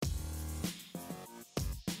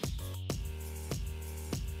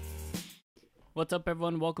What's up,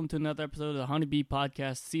 everyone? Welcome to another episode of the Honeybee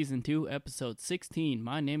Podcast, Season 2, Episode 16.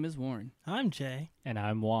 My name is Warren. I'm Jay. And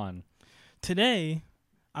I'm Juan. Today,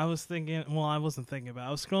 I was thinking, well, I wasn't thinking about it. I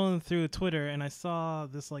was scrolling through Twitter, and I saw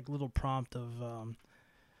this, little prompt of,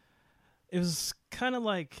 it was kind of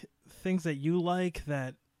like things that you like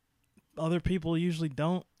that other people usually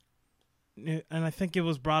don't. And I think it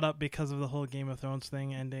was brought up because of the whole Game of Thrones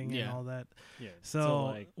thing ending and all that. Yeah.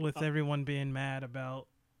 So with everyone being mad about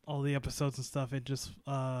all the episodes and stuff, it just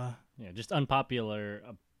just unpopular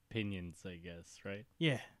opinions, I guess, right?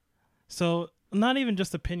 Yeah. So not even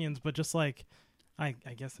just opinions, but just I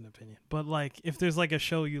guess an opinion. But if there's a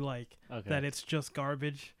show you like that it's just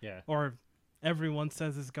garbage, or everyone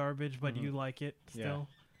says it's garbage, but you like it still. Yeah.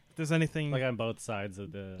 If there's anything on both sides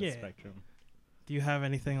of the spectrum. Do you have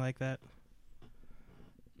anything like that?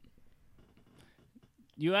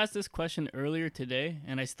 You asked this question earlier today,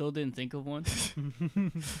 and I still didn't think of one.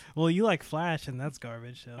 Well, you like Flash, and that's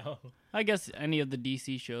garbage. So. Oh. I guess any of the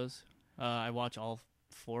DC shows. I watch all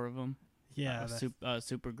 4 of them. Yeah.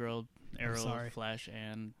 Supergirl, Arrow, Flash,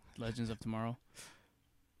 and Legends of Tomorrow.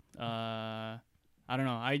 I don't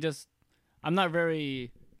know. I'm not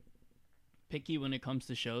very picky when it comes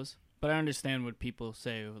to shows, but I understand what people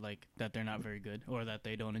say, that they're not very good or that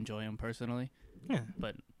they don't enjoy them personally. Yeah.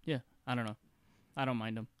 But, yeah, I don't know. I don't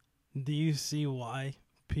mind them. Do you see why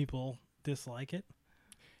people dislike it?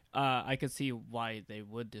 I could see why they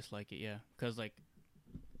would dislike it, yeah. Because,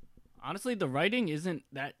 honestly, the writing isn't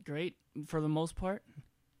that great for the most part.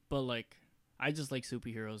 But, I just like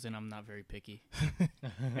superheroes, and I'm not very picky.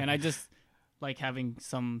 And I just like having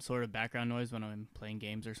some sort of background noise when I'm playing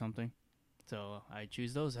games or something. So I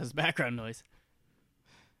choose those as background noise.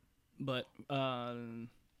 But,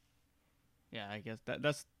 yeah, I guess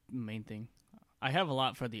that's the main thing. I have a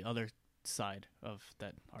lot for the other side of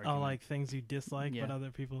that argument. Oh, things you dislike, but other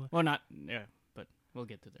people... Well, but we'll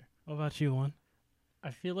get to there. What about you, Juan? I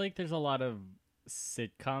feel like there's a lot of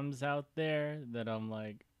sitcoms out there that I'm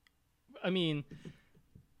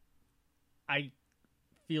I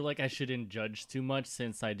feel like I shouldn't judge too much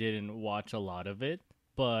since I didn't watch a lot of it,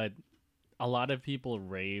 but a lot of people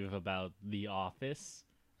rave about The Office.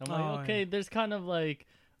 I'm there's kind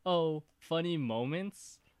of funny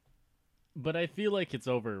moments, but I feel like it's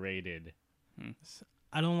overrated.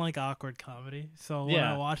 I don't like awkward comedy, so when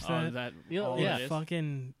I watch that,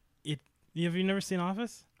 fucking it. Have you never seen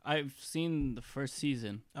Office? I've seen the first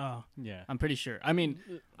season. Oh, yeah. I'm pretty sure. I mean,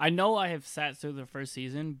 I know I have sat through the first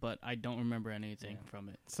season, but I don't remember anything from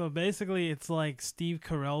it. So basically, it's like Steve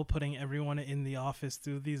Carell putting everyone in the office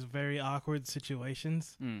through these very awkward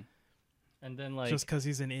situations. And then just because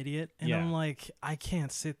he's an idiot, and I'm I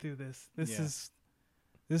can't sit through this.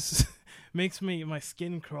 This makes my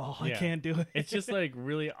skin crawl. I can't do it. It's just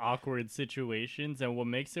really awkward situations, and what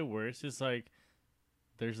makes it worse is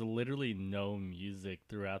there's literally no music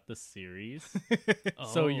throughout the series.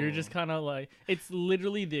 So you're just kind of it's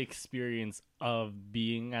literally the experience of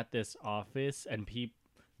being at this office and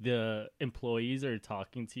the employees are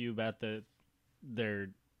talking to you about their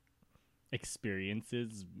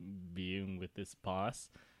experiences being with this boss,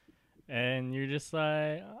 and you're just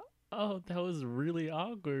oh, that was really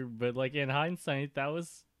awkward, but in hindsight that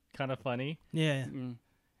was kind of funny.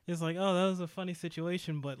 It's that was a funny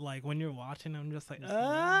situation, but when you're watching, I'm just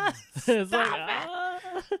it's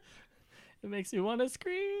it makes you want to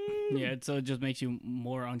scream. Yeah, so it just makes you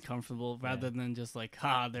more uncomfortable rather than just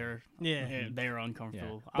they're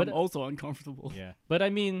uncomfortable. Yeah. But I'm also uncomfortable. Yeah, but I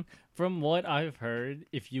mean, from what I've heard,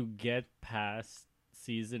 if you get past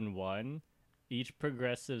season 1, each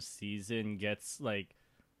progressive season gets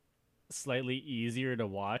slightly easier to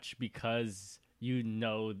watch because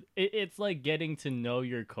it's like getting to know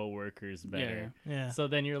your coworkers better. Yeah. So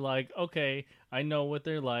then you're okay, I know what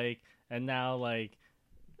they're like, and now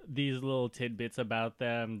these little tidbits about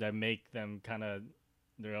them that make them kind of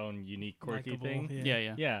their own unique quirky thing.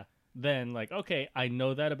 Yeah. Then okay, I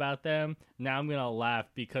know that about them. Now I'm gonna laugh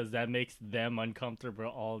because that makes them uncomfortable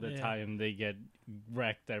all the time. They get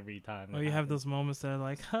wrecked every time. Or you have those moments that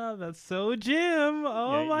are that's so Jim.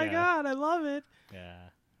 Oh my God, I love it. Yeah.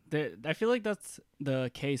 I feel like that's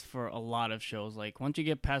the case for a lot of shows. Once you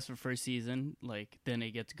get past the first season, then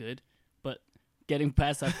it gets good. But getting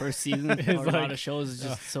past that first season for a lot of shows is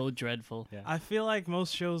just so dreadful. Yeah. I feel like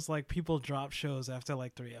most shows, people drop shows after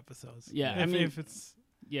 3 episodes. Yeah, if it's...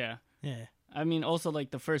 Yeah. Yeah. I mean, also,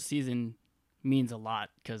 the first season means a lot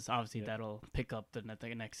because obviously that'll pick up the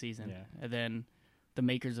next season. Yeah. And then the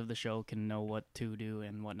makers of the show can know what to do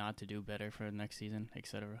and what not to do better for the next season,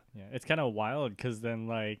 etc. Yeah, it's kind of wild because then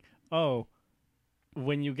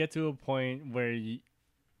when you get to a point where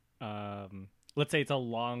let's say it's a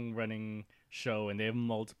long running show and they have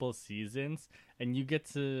multiple seasons, and you get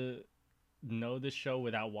to know the show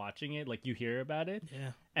without watching it. Like, you hear about it,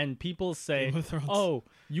 Yeah. and people say, Game of Thrones. "Oh,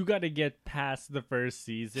 you got to get past the first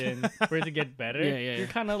season for it to get better." Yeah. You're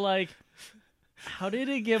kind of like, how did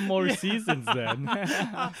it get more seasons then?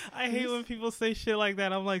 I hate when people say shit like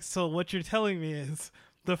that. I'm like, so what you're telling me is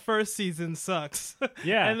the first season sucks.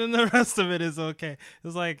 Yeah. And then the rest of it is okay.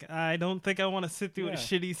 It's like, I don't think I want to sit through a Yeah.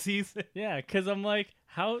 shitty season. Yeah, because I'm like,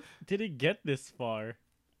 how did it get this far?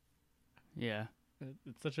 Yeah.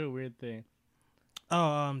 It's such a weird thing.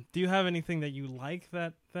 Oh, do you have anything that you like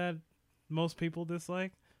that most people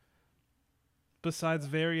dislike? Besides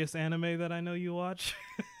various anime that I know you watch?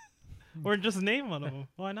 Or just name one of them.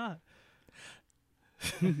 Why not?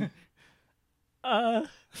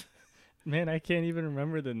 Man, I can't even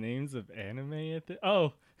remember the names of anime at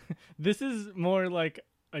oh, this is more like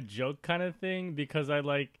a joke kind of thing because I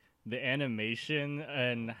like the animation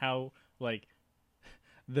and how like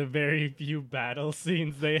the very few battle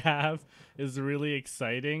scenes they have is really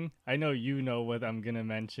exciting. I know you know what I'm gonna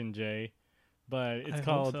mention, Jay, but it's I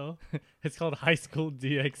called hope it's called High School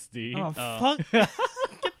DxD. so. Oh, fuck.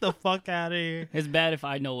 Get the fuck out of here. It's bad if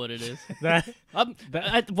I know what it is. That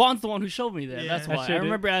Juan's the one who showed me that. Yeah. That's That why. shit I is-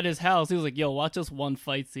 remember at his house, he was like, "Yo, watch this one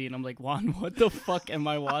fight scene." I'm like, "Juan, what the fuck am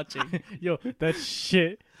I watching?" Yo, that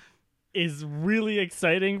shit is really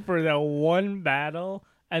exciting for that one battle,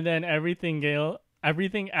 and then everything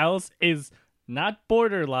else is not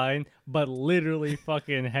borderline, but literally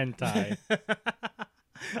fucking hentai.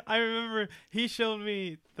 I remember he showed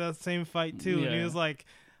me the same fight too, and he Yeah. was like,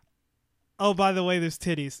 "Oh, by the way, there's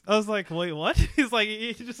titties." I was like, "Wait, what?" He's like,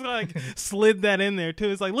 he just like slid that in there too.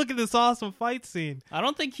 He's like, "Look at this awesome fight scene." I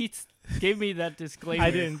don't think he gave me that disclaimer.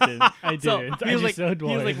 I didn't. I So didn't. he was like, showed he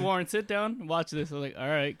was like, one. "Warren, sit down, watch this." I was like, "All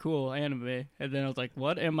right, cool, anime." And then I was like,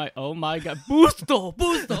 "What am I? Oh my god, Boosto!"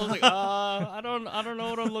 I was like, I don't know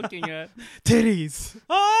what I'm looking at." Titties.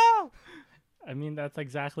 Oh, I mean, that's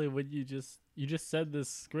exactly what you just said the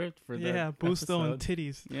script for that. yeah, Busto and episode.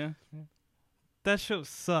 titties. Yeah, That show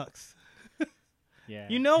sucks. Yeah.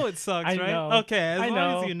 You know it sucks, I right? know. Okay, as I long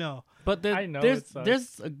know. as you know. but I know it there's sucks.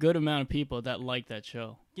 there's a good amount of people that like that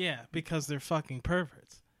show. Yeah, because they're fucking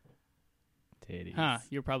perverts. Titties. Huh?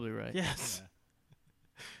 You're probably right. Yes.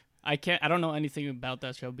 I don't know anything about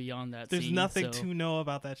that show beyond that. There's scene, nothing so- to know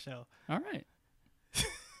about that show. All right.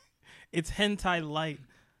 It's hentai light.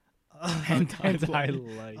 Hentai I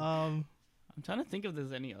light. like. I'm trying to think if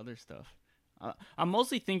there's any other stuff. I'm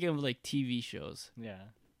mostly thinking of like TV shows, Yeah.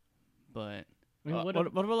 but I mean, what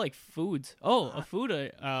about like foods? Oh, a food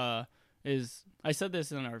is I said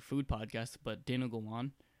this in our food podcast, but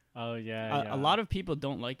dinuguan. Oh yeah. A lot of people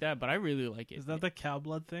don't like that, but I really like it. Is that the cow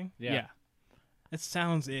blood thing? yeah. It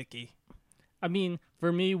sounds icky. I mean,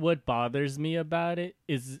 for me, what bothers me about it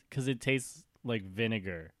is because it tastes like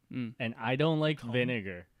vinegar, Mm. and I don't like Cum?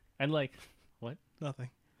 vinegar. And like, Nothing.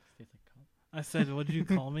 tastes like I said, what did you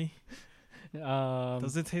call me? cum.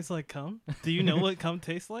 Does it taste like cum? Do you know what cum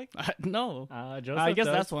tastes like? No. Joseph I guess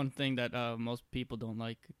does. that's one thing that most people don't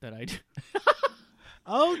like that I do.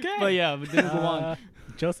 Okay. But yeah, but dinuguan.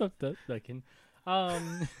 Joseph does. Like,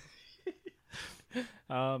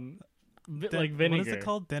 like vinegar. What is it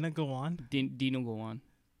called? Denagowan? Dinuguan.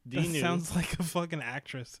 That Dinu. sounds like a fucking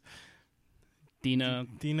actress. Dina.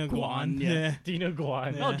 Dina Guan, Guan. yeah. Yeah. Dina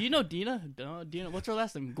Guan. Yeah. Oh, do you know Dina? Dina. What's her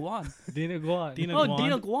last name? Guan. Dina Guan. Dina Oh, Guan.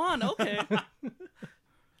 Dina Guan. Okay.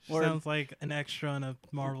 Or- Sounds like an extra in a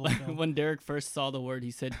Marvel film. When Derek first saw the word, he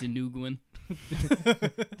said Dinuguan.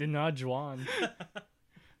 Dina Juan.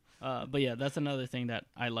 But yeah, that's another thing that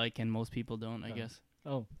I like and most people don't, I guess.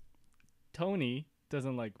 Oh, Tony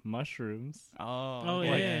doesn't like mushrooms. Oh, yeah,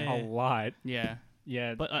 Like yeah, a lot. yeah.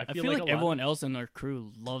 Yeah, But I feel a like lot- everyone else in our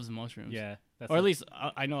crew loves mushrooms. Yeah, that's Or at least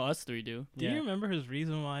I know us three do. Do you remember his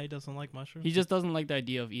reason why he doesn't like mushrooms? He just doesn't like the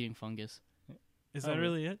idea of eating fungus. Is that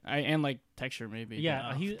really it? And like texture maybe. Yeah,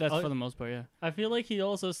 but he- that's for the most part. Yeah. I feel like he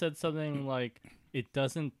also said something like it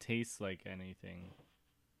doesn't taste like anything.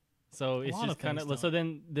 So it's lot just of kind things of so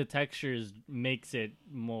then the textures makes it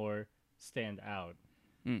more stand out.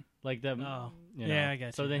 Mm. Like the Oh. you know. Yeah, I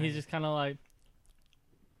get So you. then I he's get just kind of like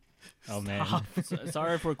oh man.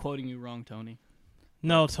 Sorry for quoting you wrong, Tony.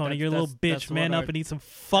 No, Tony, you're a little that's bitch. what Man our- up and eat some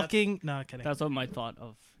fucking. No, kidding. That's what my thought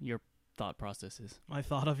of your thought process is. My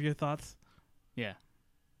thought of your thoughts. Yeah.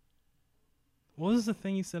 What was the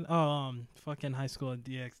thing you said? Oh, fucking High School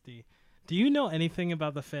DxD. Do you know anything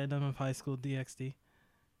about the fandom of High School DxD?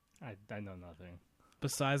 I know nothing.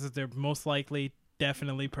 Besides that they're most likely,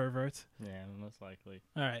 definitely perverts. Yeah, most likely.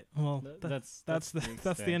 All right. Well, That's that's the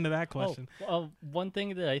extent. end of that question. Oh, one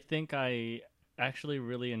thing that I think I actually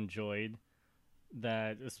really enjoyed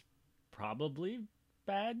that is probably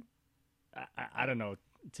bad. I don't know.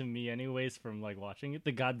 To me, anyways, from like watching it,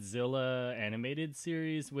 the Godzilla animated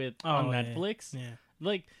series on Netflix, Yeah.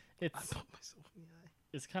 like I it's poked myself in the eye.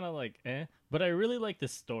 it's kind of like but I really like the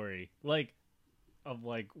story, like of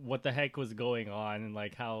like what the heck was going on and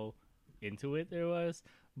like how into it there was.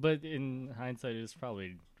 But in hindsight, it was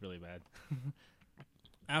probably really bad.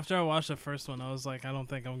 After I watched the first one, I was like, I don't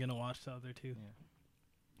think I'm gonna watch the other two.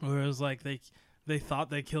 Yeah. Where it was like they thought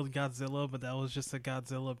they killed Godzilla, but that was just a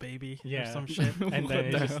Godzilla baby or some shit. And then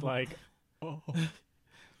it's just like, oh.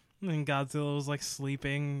 And Godzilla was like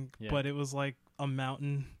sleeping, but it was like a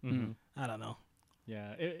mountain. Mm-hmm. I don't know.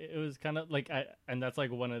 Yeah, it was kind of like and that's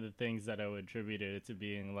like one of the things that I would attribute it to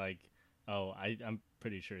being like, oh, I'm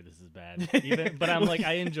pretty sure this is bad. But I'm like,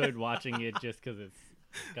 I enjoyed watching it just because it's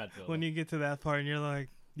Godzilla. When you get to that part and you're like,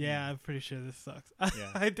 yeah, I'm pretty sure this sucks.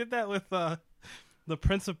 Yeah. I did that with the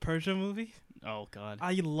Prince of Persia movie. Oh God,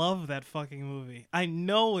 I love that fucking movie. I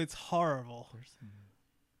know it's horrible.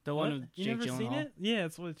 the one with You Jake never seen Gyllenhaal? it? Yeah,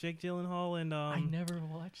 it's with Jake Gyllenhaal and I never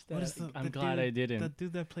watched that. what is I'm the glad dude, I didn't. The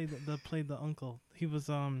dude that played the uncle. He was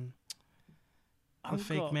the Uncle.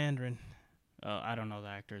 fake Mandarin. I don't know the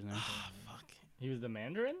actor's name. Fuck. He was the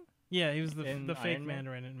Mandarin? Yeah, he was the In fake Iron Man?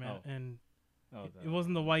 Mandarin and Oh, it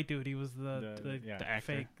wasn't the white dude. He was the actor.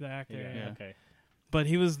 fake the actor. Yeah, Yeah. okay. But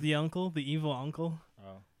he was the uncle, the evil uncle.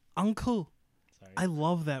 Oh, Uncle. sorry. I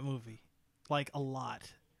love that movie, like a lot.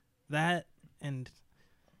 That and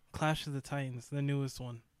Clash of the Titans, the newest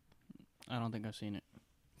one. I don't think I've seen it.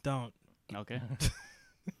 Don't. Okay.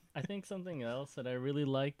 I think something else that I really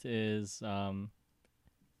liked is,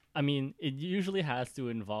 I mean, it usually has to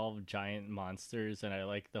involve giant monsters, and I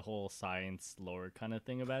like the whole science lore kind of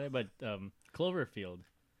thing about it. But Cloverfield,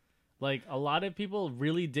 like a lot of people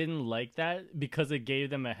really didn't like that because it gave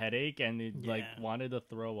them a headache and they like wanted to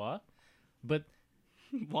throw up. But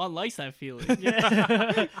Juan likes that feeling.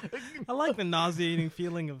 yeah, I like the nauseating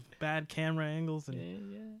feeling of bad camera angles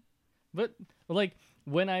and yeah. But like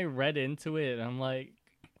when I read into it, I'm like,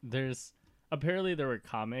 apparently there were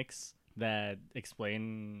comics that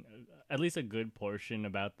explain at least a good portion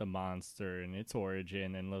about the monster and its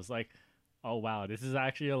origin, and was like, oh wow, this is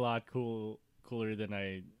actually a lot cooler than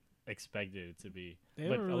I expected it to be. They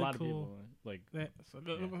But were a really lot cool. of people like,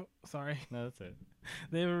 Sorry. no, that's it.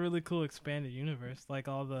 They have a really cool expanded universe, like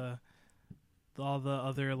all the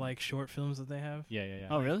other like short films that they have. Yeah.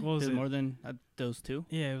 Oh really? What was There's it? more than those two?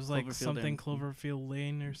 Yeah, it was like Cloverfield something and- Cloverfield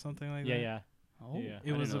Lane or something like that. Yeah. Oh, Yeah.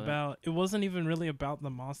 It was about. It wasn't even really about the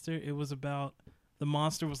monster. It was about the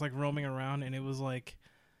monster was like roaming around, and it was like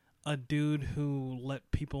a dude who let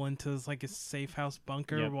people into his, like his safe house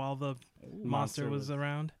bunker while the monster was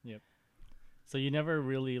around. Yep. So you never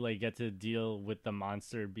really like get to deal with the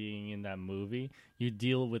monster being in that movie. You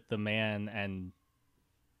deal with the man and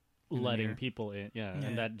letting mirror. people in. Yeah,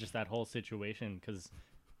 and that whole situation, because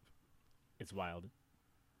it's wild.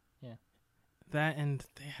 That, and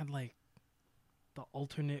they had like the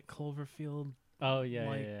alternate Cloverfield Oh yeah,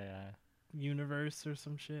 Like- yeah. universe or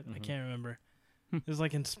some shit. I Mhm. can't remember. It was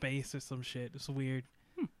like in space or some shit. It's weird.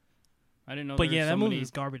 I didn't know. But there yeah, were that so movie many,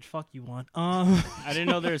 was garbage. Fuck you, Juan. I didn't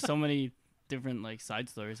know there were so many different like side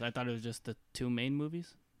stories. I thought it was just the two main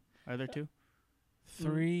movies. Are there two?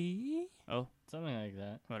 3. Oh, Something like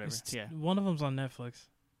that. whatever. It's- Yeah. One of them's on Netflix.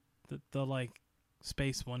 The like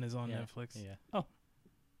space one is on Yeah. Netflix. Yeah. Oh.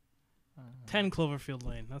 10 Cloverfield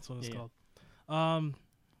Lane. That's what it's Yeah. called.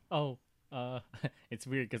 It's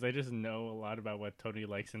weird because I just know a lot about what Tony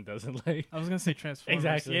likes and doesn't like. I was gonna say Transformers.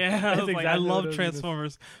 Exactly. Yeah, I That's was like, I exactly what I love was gonna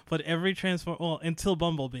Transformers, but every until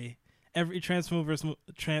Bumblebee, every Transformers What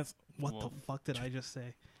the Well, fuck did I just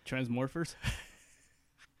say? Transmorphers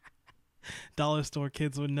Dollar store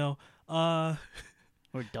kids would know. or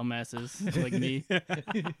dumbasses like me.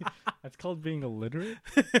 That's called being illiterate.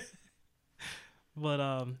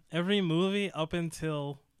 But every movie up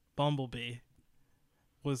until Bumblebee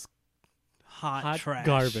was hot trash.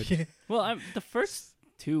 garbage. Well, the first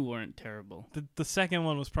two weren't terrible. The second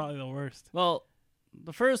one was probably the worst. Well,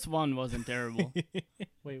 the first one wasn't terrible.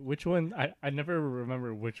 Wait, which one? I never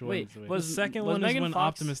remember which Wait, ones. was- The second was one is Megan when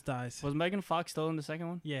Fox- Optimus dies. Was Megan Fox still in the second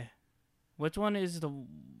one? Yeah. Which one is the?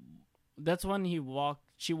 That's when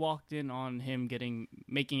she walked in on him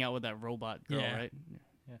making out with that robot girl, Yeah. right?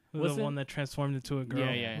 Was the it- one that transformed into a girl.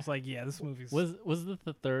 Yeah, yeah. I was like, yeah, this movie's Was it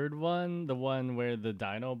the third one? The one where the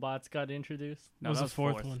Dinobots got introduced? No, was that the was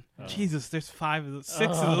fourth fourth. one. Oh. Jesus, there's 6 Oh.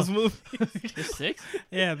 of those movies. There's 6.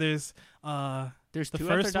 Yeah, there's There's The 2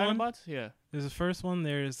 first after one? Dinobots. Yeah, the first one.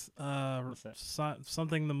 There's What's that?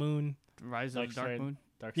 something the moon. Rise Dark of Dark Side. Moon.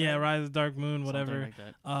 Dark Yeah, Side? Rise of the Dark Moon, whatever. Something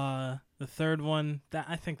like that. The third one,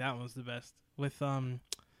 I think that one's the best with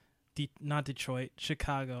not Detroit,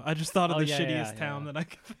 Chicago. I just thought of Oh, the yeah, shittiest yeah, town yeah. that I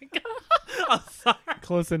could think of. I'm sorry.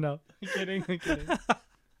 Close enough. I'm kidding.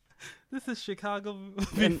 This is Chicago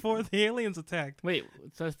before the aliens attacked. Wait,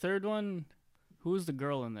 the third one. Who was the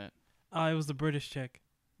girl in that? It was the British chick.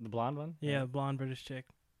 The blonde one? Yeah, blonde British chick.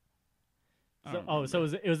 I So, don't so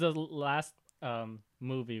remember. it was the last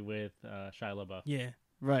movie with Shia LaBeouf. Yeah.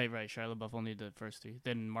 Right. Shia LaBeouf only did the first three.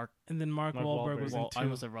 Then Mark. And then Mark Mark Wahlberg Wahlberg. was in I two.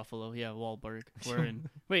 was a Ruffalo. Yeah, Wahlberg. Were in.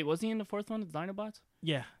 Wait, was he in the fourth one? The Dinobots.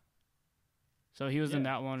 Yeah. So he was in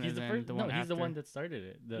Yeah. that one. He's and the then first. the no, one he's the after. one that started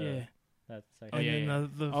it. Yeah. That's Oh, And yeah, then yeah.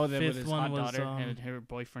 the Oh, that with fifth his one hot was daughter, and her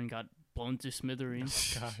boyfriend got blown to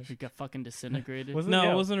smithereens. Gosh. He got fucking disintegrated. Was no,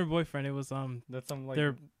 yeah. it wasn't her boyfriend. It was That's some like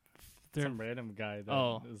their some random guy that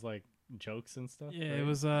Oh. is like jokes and stuff. yeah. right? It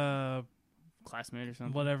was Classmate or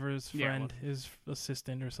something. whatever his Yeah, friend, his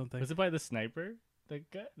assistant or something. Was it by the sniper? That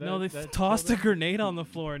guy, No, they that tossed a killed him? grenade on the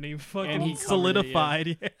floor and he fucking he covered it, solidified.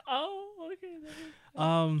 Yeah. Oh,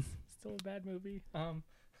 okay. Still a bad movie.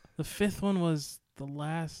 The fifth one was The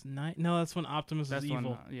Last Night. No, that's when Optimus That's was one.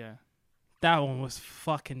 evil. Yeah. That one was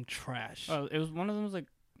fucking trash. Oh, it was one of them. Was like,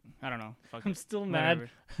 I don't know. Fuck I'm it. still mad.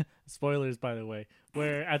 Whatever. Spoilers, by the way.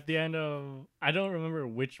 Where at the end of, I don't remember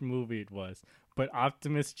which movie it was, but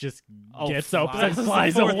Optimus just Oh, gets up flies. and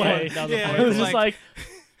flies That was the fourth away. one. That was the It fourth was one. just like,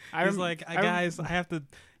 He's like, guys, I have to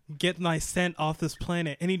get my scent off this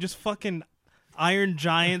planet, and he just fucking iron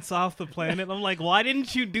giants off the planet. I'm like, why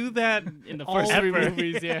didn't you do that In the all first three ever?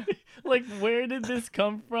 movies, yeah. like, where did this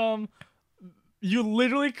come from? You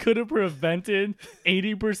literally could have prevented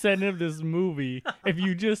 80% of this movie if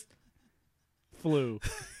you just flew.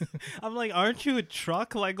 I'm like, aren't you a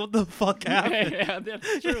truck? Like, what the fuck happened? Yeah,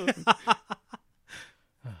 that's true.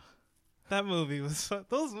 That movie was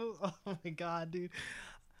those. Oh my god, dude!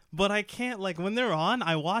 But I can't like when they're on.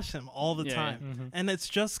 I watch them all the Yeah, time, Mhm. and it's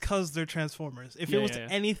just because they're Transformers. If Yeah, it was yeah.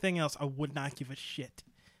 anything else, I would not give a shit.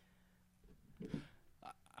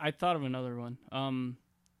 I thought of another one.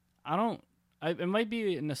 I don't. It might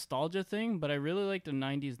be a nostalgia thing, but I really like the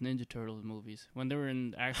 '90s Ninja Turtles movies when they were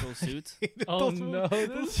in actual suits. Oh, Those no,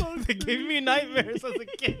 movies, that's they gave me nightmares as a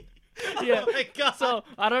kid. Yeah. Oh my god! So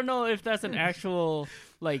I don't know if that's an actual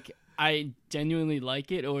like I genuinely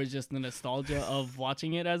like it or just the nostalgia of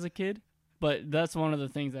watching it as a kid. But that's one of the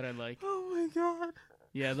things that I like. oh my god!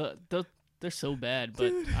 Yeah, they're so bad, but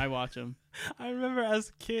Dude. I watch them. I remember as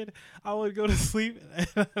a kid, I would go to sleep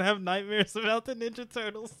and have nightmares about the Ninja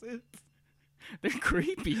Turtle suits. They're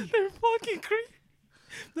creepy. They're fucking creepy.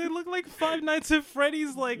 They look like Five Nights at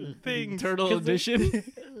Freddy's like things. Turtle 'Cause they-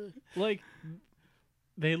 edition. Like,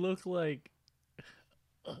 they look like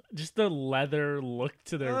just the leather look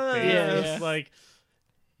to their face. Yeah, It's yeah. like,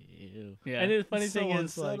 ew. Yeah. And the funny So thing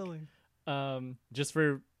is, like, unsettling. just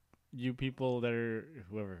for you people that are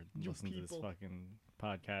whoever listens to this people. fucking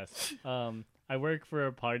podcast, I work for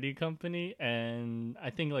a party company, and I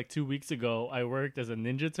think like 2 weeks ago I worked as a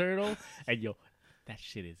Ninja Turtle, and yo, that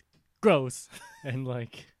shit is gross, and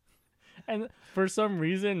like, and for some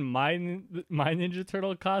reason my Ninja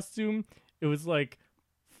Turtle costume, it was like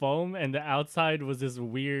foam, and the outside was this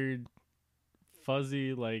weird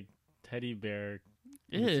fuzzy like teddy bear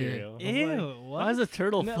Ew. material. I'm like, Ew, what? Why is a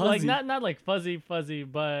turtle no, fuzzy? like not like fuzzy,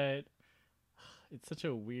 but it's such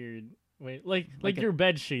a weird way. Like Like a- your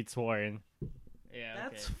bed sheets, Warren. Yeah,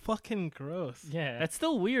 That's okay. fucking gross. Yeah, That's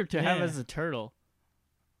still weird to have Yeah. as a turtle.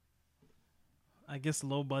 I guess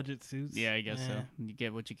low budget suits. Yeah, I guess Yeah. so. You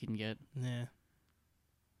get what you can get. Yeah.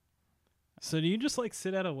 So do you just like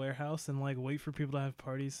sit at a warehouse and like wait for people to have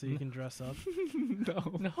parties so you can dress up?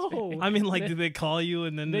 No. no. I mean, like, do they call you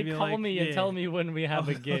and then They be call like, me and yeah. tell me when we have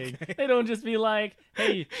Oh, a gig. okay. They don't just be like,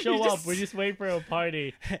 "Hey, show You up. just- We just wait for a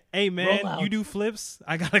party." Hey man, Roll out. you do flips?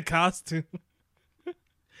 I got a costume.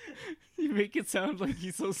 You make it sound like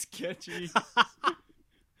he's so sketchy. He's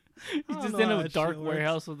don't just know in how a that dark shit works.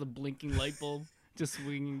 warehouse with a blinking light bulb, just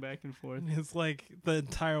swinging back and forth. It's like the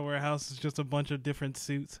entire warehouse is just a bunch of different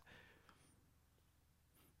suits.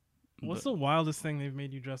 What's the wildest thing they've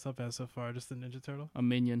made you dress up as so far? Just the Ninja Turtle? A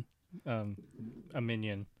minion. A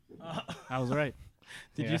minion. I was right.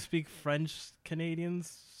 Did Yeah. you speak French, Canadian,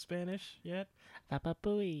 Spanish yet? Papa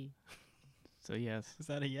Booey. So yes. Is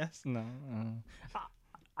that a yes? No.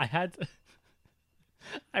 I had to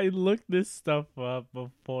I looked this stuff up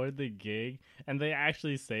before the gig, and they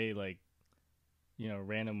actually say like, you know,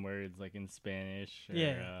 random words like in Spanish. Or,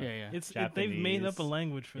 Yeah. Yeah. They've made up a Japanese.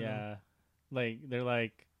 language for them. Yeah, like they're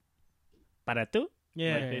like, para tu.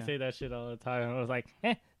 Yeah. Like, they say that shit all the time. I was like,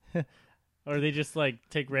 eh. Or they just like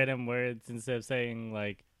take random words instead of saying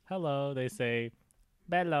like hello, they say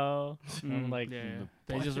bello. I'm like, yeah.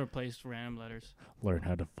 They just replaced random letters. learn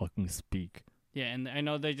how to fucking speak. Yeah, and I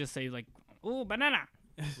know they just say like, "Ooh, banana."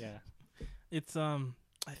 Yeah. It's I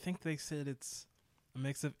think they said it's a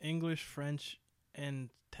mix of English, French, and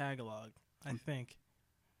Tagalog. I think.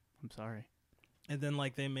 I'm sorry. And then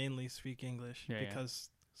like they mainly speak English Yeah, because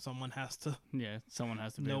someone has to Yeah, someone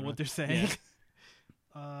has to be know able what to- they're saying.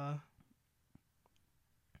 What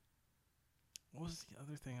was the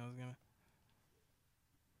other thing I was gonna?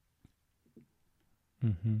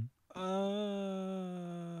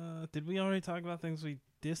 Did we already talk about things we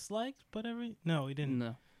disliked? No, we didn't.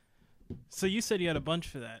 No. So you said you had a bunch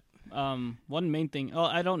for that. One main thing. Oh,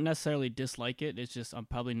 I don't necessarily dislike it. It's just I'm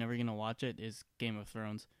probably never gonna watch it. Is Game of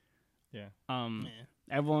Thrones. Yeah.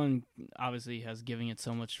 Everyone obviously has given it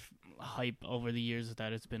so much hype over the years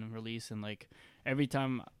that it's been released, and like every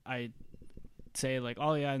time I say like,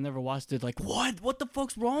 "Oh yeah, I never watched it," like, "What the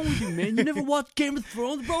fuck's wrong with you, man? You never watched Game of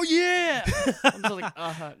Thrones, bro?" Yeah. I'm just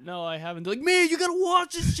like, no, I haven't. They're like, "Man, you gotta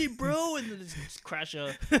watch this shit, bro!" And then just crash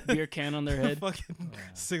a beer can on their head. Fucking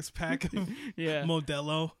 6-pack of Yeah.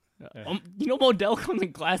 Modelo. You know Modelo comes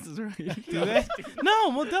in glasses, right? Do they?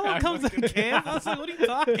 No, Modelo comes in cans. I was like, what are you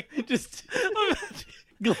talking? Just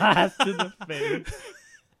glass to the face.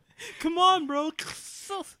 Come on, bro.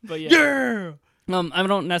 But yeah. Yeah. I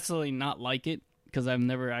don't necessarily not like it because I've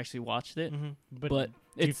never actually watched it, but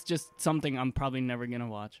it's just something I'm probably never gonna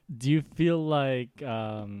watch. Do you feel like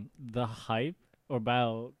the hype or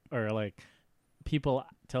like people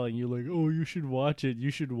telling you like, "Oh, you should watch it,"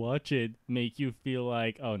 make you feel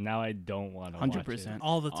like, "Oh, now I don't want to watch it." 100%.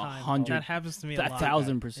 All the time. 100. That happens to me a lot.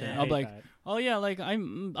 1,000%. Yeah. I'll be I like, hate that. "Oh yeah, like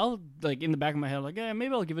I'll like in the back of my head, like, yeah,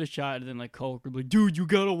 maybe I'll give it a shot." And then like coworker will be like, "Dude, you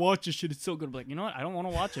gotta watch this shit. It's so good." I'm like, you know what? I don't want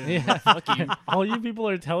to watch it. Yeah. Fuck you. All you people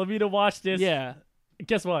are telling me to watch this. Yeah.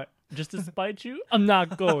 Guess what? Just to spite you, I'm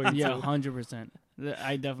not going. Yeah. to. 100%.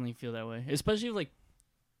 I definitely feel that way, especially if, like.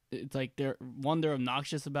 It's like they're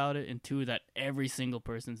obnoxious about it, and two, that every single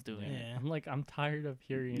person's doing it. Yeah. I'm tired of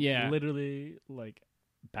hearing Yeah. literally like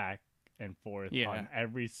back and forth Yeah. on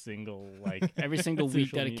every single like Every single week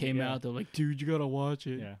social that it came media. out, they're like, "Dude, you gotta watch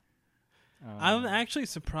it." Yeah. I'm actually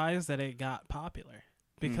surprised that it got popular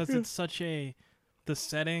because it's such the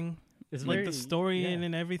setting, it's like very, the story yeah,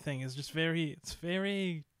 and everything is just it's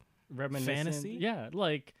very, reminiscent. fantasy? Yeah,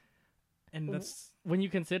 like and that's when you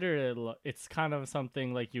consider it, it's kind of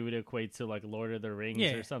something like you would equate to like Lord of the Rings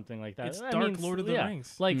Yeah. or something like that. it's I dark mean, Lord of the yeah,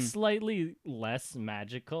 Rings. like slightly less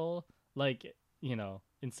magical. Like, you know,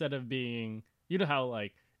 instead of being, you know how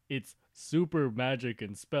like it's super magic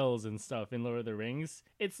and spells and stuff in Lord of the Rings,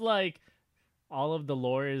 it's like all of the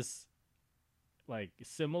lore is like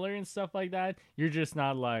similar and stuff like that. You're just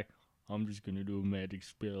not like, I'm just gonna do a magic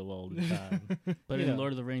spell all the time. But You in know.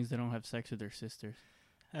 Lord of the Rings, they don't have sex with their sisters.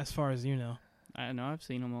 As far as you know. I know, I've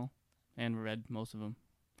seen them all and read most of them,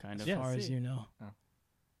 kind of. As Yeah, far as see. you know.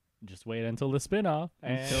 Just wait until the spin-off.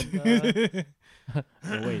 Until And, oh,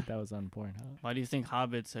 wait, that was on Pornhub. Why do you think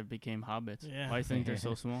hobbits have became hobbits? Yeah. Why do you think they're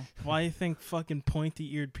so small? Why do you think fucking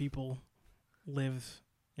pointy-eared people live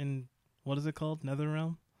in, what is it called?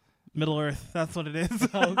 Netherrealm? Middle Earth. That's what it is. Okay.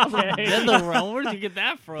 Netherrealm? Where did you get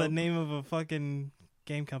that from? The name of a fucking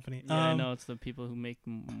game company. Yeah, I know. It's the people who make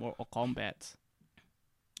Mortal Kombat.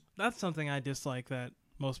 That's something I dislike that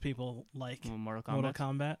most people like. Mortal Kombat. Mortal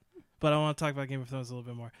Kombat. But I want to talk about Game of Thrones a little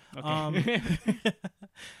bit more. Okay.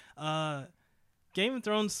 Game of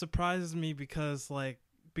Thrones surprises me because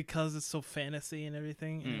it's so fantasy and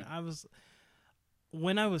everything. And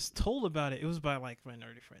when I was told about it was by like my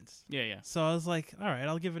nerdy friends. yeah. So I was like, all right,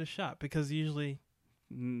 I'll give it a shot because usually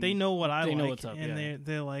Mm, they know what I They like, know what's up, and yeah.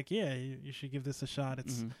 they're like, yeah, you should give this a shot.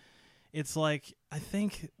 mhm. It's like, I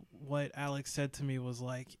think what Alex said to me was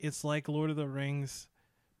like, it's like Lord of the Rings,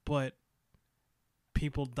 but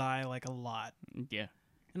people die like a lot. Yeah.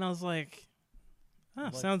 And I was like,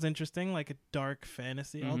 What? sounds interesting, like a dark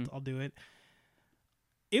fantasy. Mhm. I'll do it.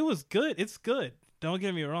 It was good. It's good. Don't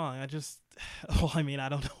get me wrong. I just, well, I mean, I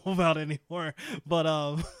don't know about it anymore, but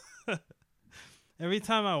every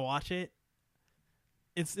time I watch it,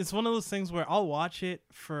 it's one of those things where I'll watch it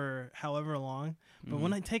for however long, but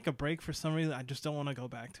when I take a break for some reason, I just don't want to go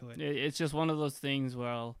back to it. It's just one of those things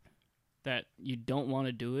where that you don't want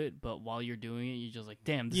to do it, but while you're doing it, you're just like,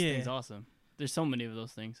 damn, this thing's awesome. There's so many of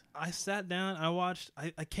those things. I sat down, I watched,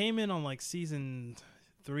 I came in on like season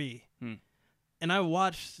 3, and I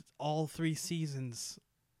watched all 3 seasons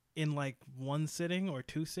in like one sitting or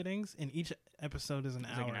 2 sittings, and each episode is an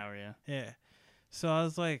It's hour. like an hour, yeah. Yeah. So I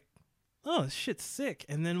was like, oh, this shit's sick.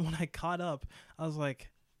 And then when I caught up, I was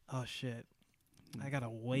like, oh shit, I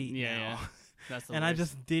gotta wait Yeah, now. yeah. That's the And I worst.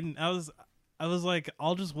 just didn't. I was like,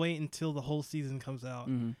 I'll just wait until the whole season comes out,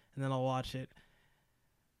 Mhm. and then I'll watch it.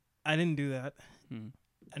 I didn't do that. Mhm.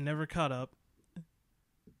 I never caught up.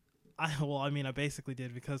 I basically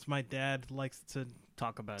did because my dad likes to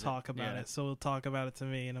Talk about it, so he'll talk about it to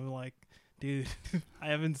me, and I'm like, dude, I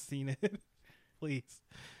haven't seen it, please.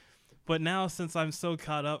 But now, since I'm so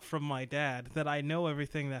caught up from my dad that I know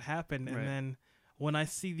everything that happened, and then when I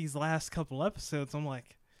see these last couple episodes, I'm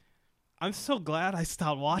like, I'm so glad I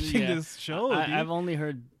stopped watching this show. Dude. I've only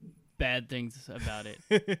heard bad things about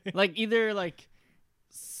it, like either like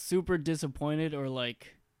super disappointed or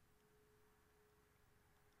like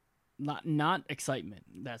not excitement.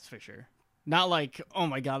 That's for sure. Not like, oh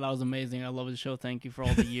my god, that was amazing. I love the show. Thank you for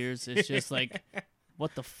all the years. It's just like,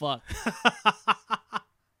 what the fuck.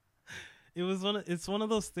 It's one of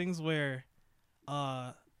those things where,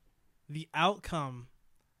 the outcome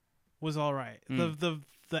was all right.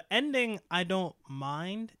 The ending I don't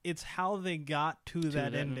mind. It's how they got to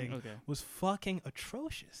that ending was fucking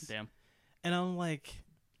atrocious. Damn. And I'm like,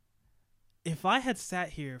 if I had sat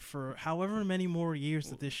here for however many more years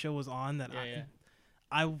that this show was on, that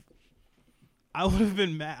I would have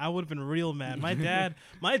been mad. I would have been real mad. My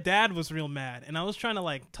dad was real mad, and I was trying to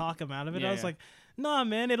like talk him out of it. I was like, nah,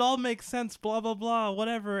 man, it all makes sense, blah, blah, blah,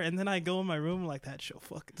 whatever. And then I go in my room like, that show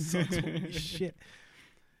fucking sucks. Holy shit.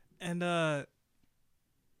 And I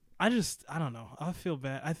don't know. I feel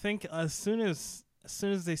bad. I think as soon as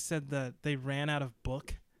they said that they ran out of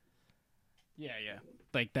book. Yeah.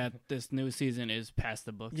 Like that this new season is past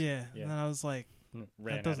the books. Yeah. And then I was like,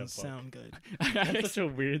 that doesn't sound good. That's such a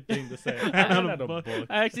weird thing to say.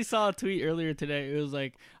 I actually saw a tweet earlier today. It was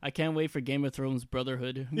like, I can't wait for Game of Thrones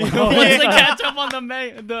Brotherhood. Once they catch up on the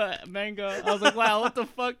manga. I was like, wow, what the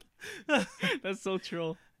fuck? That's so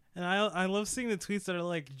troll. And I love seeing the tweets that are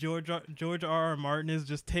like George R.R. Martin is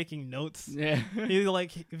just taking notes. Yeah.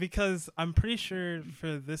 He because I'm pretty sure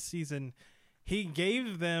for this season, he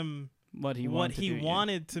gave them what he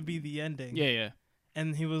wanted to be the ending. Yeah.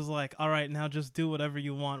 And he was like, all right, now just do whatever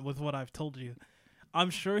you want with what I've told you. I'm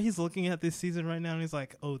sure he's looking at this season right now and he's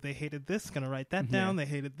like, oh, they hated this, gonna write that down. They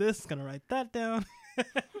hated this, gonna write that down.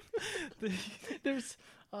 There's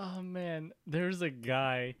a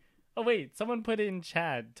guy. Oh, wait, someone put in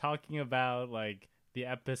chat talking about like the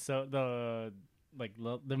episode, the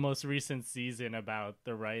most recent season about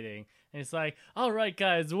the writing. And it's like, all right,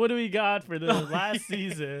 guys, what do we got for the last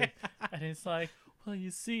season? And it's like, well, you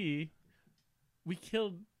see, we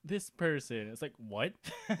killed this person. It's like, what?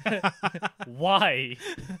 Why?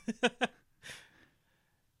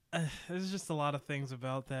 There's just a lot of things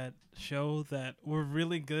about that show that were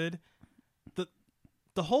really good.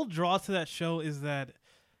 The whole draw to that show is that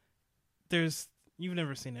you've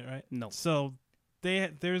never seen it, right? No. So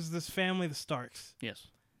there's this family, the Starks. Yes.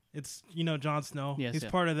 It's, Jon Snow. Yes, he's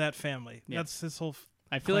part of that family. Yeah. That's his whole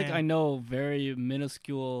I feel like I know very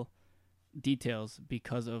minuscule details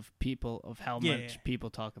because of how much people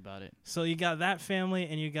talk about it. So you got that family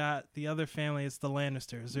and you got the other family. It's the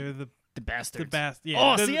Lannisters. They're the bastards. Yeah.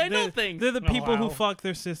 Oh, I know things. They're the people who fuck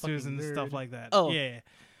their sisters and stuff like that. Oh. Yeah.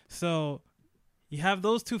 So you have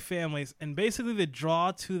those two families, and basically the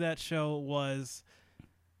draw to that show was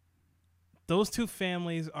those two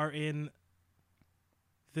families are in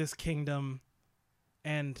this kingdom,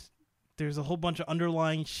 and there's a whole bunch of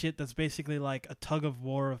underlying shit that's basically like a tug of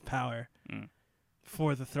war of power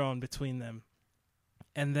for the throne between them.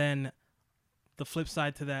 And then the flip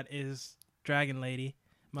side to that is Dragon Lady,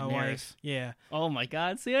 my wife. Yeah. Oh my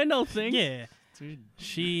god. See, I know things. Yeah. Dude.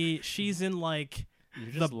 She's in like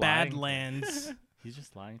the Badlands. He's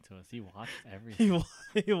just lying to us. He watched everything.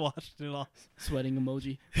 He watched it all. Sweating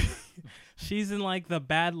emoji. She's in like the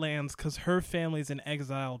Badlands because her family's in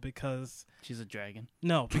exile because she's a dragon.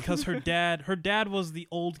 No, because her dad was the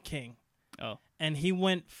old king. Oh. And he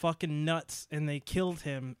went fucking nuts and they killed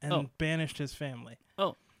him and banished his family.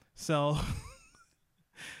 Oh. So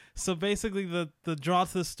basically the draw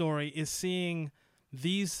to the story is seeing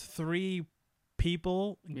these three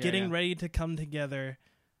people getting ready to come together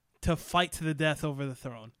to fight to the death over the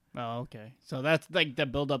throne. Oh, okay. So that's like the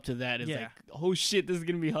build up to that is like, oh shit, this is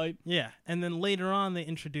going to be hype. Yeah. And then later on they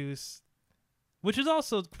introduce, which is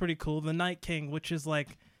also pretty cool, the Night King, which is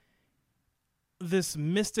like this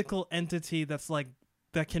mystical entity that's like,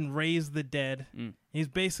 that can raise the dead. He's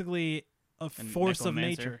basically a force of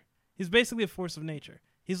nature. He's basically a force of nature.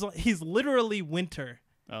 He's literally winter.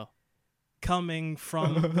 Oh. Coming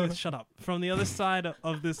from, shut up, from the other side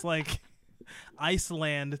of this like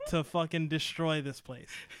Iceland to fucking destroy this place.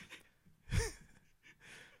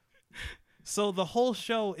 So the whole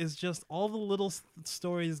show is just all the little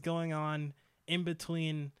stories going on in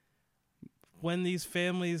between when these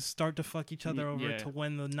families start to fuck each other over to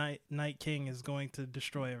when the Night King is going to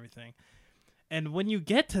destroy everything. And when you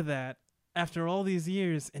get to that, after all these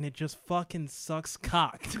years, and it just fucking sucks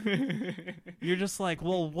cock. You're just like,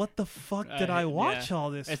 well, what the fuck did I watch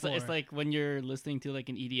all this for? It's like when you're listening to like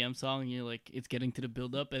an EDM song and you're like, it's getting to the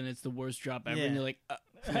build up and it's the worst drop ever, and you're like,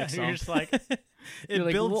 next song. You're just like, it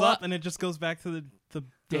like, builds what? up and it just goes back to the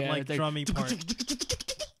like it's drummy part.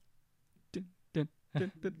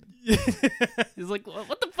 He's like,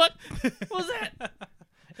 what the fuck? What was that?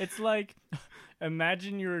 it's like,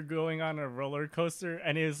 imagine you were going on a roller coaster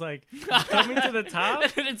and it was like coming to the top,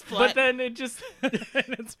 and it's flat. but then it just and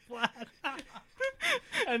it's flat.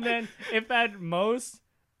 And then if at most,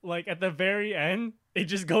 like at the very end, it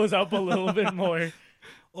just goes up a little bit more.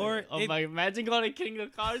 Or imagine going and kidding the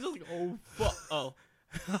car. Just like, oh fuck, oh.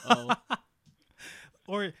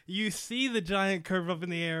 Or you see the giant curve up in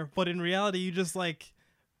the air, but in reality, you just like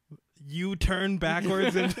you turn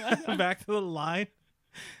backwards and back to the line.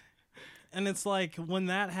 And it's like when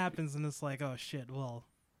that happens, and it's like, oh shit, well,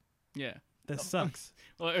 yeah, this sucks.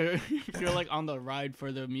 Or if you're like on the ride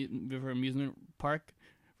for the amusement park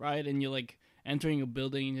ride, and you're like entering a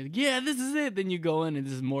building, and you're like, yeah, this is it. Then you go in, and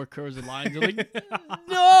there's more curves and lines. You're like,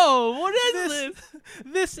 no, what is this?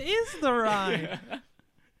 This is the ride.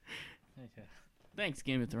 Thanks,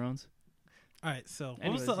 Game of Thrones. All right, so what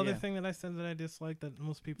Anyways, was the other thing that I said that I disliked that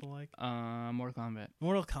most people like? Mortal Kombat.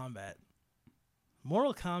 Mortal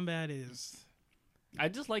Kombat is. I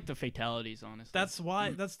just like the fatalities, honestly. That's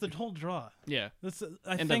why. That's the whole draw. Yeah.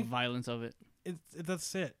 I think think the violence of it.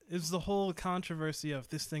 That's it. It's the whole controversy of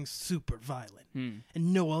this thing's super violent, and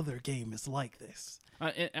no other game is like this.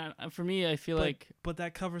 For me, I feel but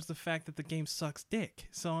that covers the fact that the game sucks dick.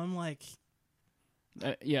 So I'm like,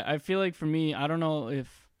 I feel like for me, I don't know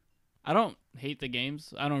if I don't hate the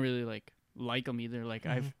games. I don't really like them either. Like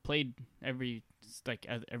I've played every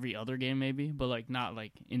other game maybe, but like not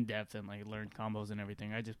like in depth and like learned combos and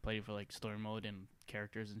everything. I just played it for like story mode and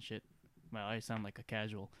characters and shit. Well, I sound like a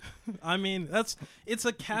casual. I mean, it's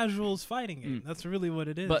a casuals fighting game. That's really what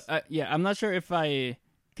it is. But I'm not sure if I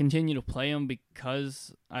continue to play them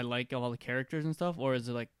because I like all the characters and stuff, or is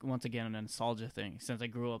it like once again a nostalgia thing since I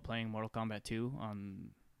grew up playing Mortal Kombat 2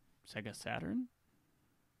 on Sega Saturn.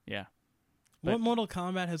 Yeah. What Mortal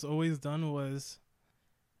Kombat has always done was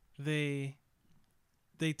they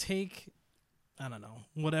take, I don't know,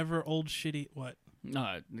 whatever old shitty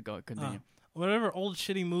Continue. Whatever old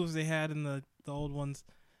shitty moves they had in the old ones,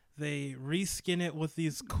 they reskin it with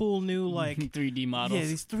these cool new like 3D models. Yeah,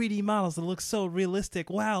 these 3D models that look so realistic.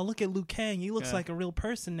 Wow, look at Liu Kang. He looks like a real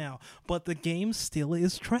person now. But the game still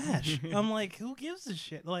is trash. I'm like, who gives a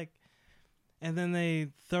shit? Like, and then they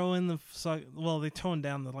throw in they tone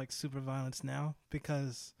down the like super violence now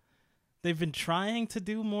because they've been trying to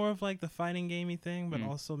do more of like the fighting gamey thing, but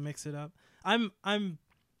also mix it up. I'm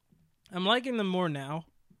liking them more now.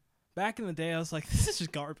 Back in the day, I was like, this is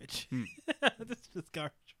just garbage. This is just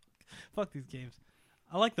garbage. Fuck these games.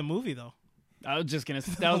 I like the movie, though. I was just going to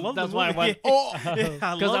say, that's why I went, because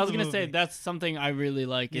I was going to say, that's something I really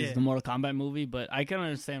like is the Mortal Kombat movie, but I can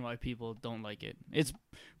understand why people don't like it. It's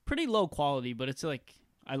pretty low quality, but it's like,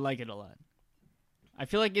 I like it a lot. I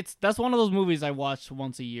feel like that's one of those movies I watched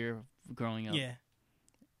once a year growing up. Yeah.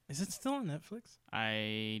 Is it still on Netflix?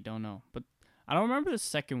 I don't know, but I don't remember the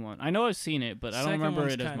second one. I know I've seen it, but I don't remember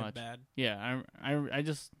it as much. Bad. Yeah, I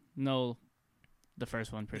just know the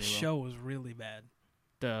first one pretty well. The show was really bad.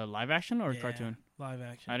 The live action or cartoon? Live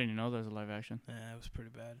action. I didn't even know there was a live action. Yeah, it was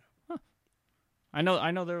pretty bad. Huh. I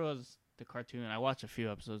know there was the cartoon. I watched a few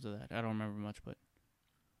episodes of that. I don't remember much, but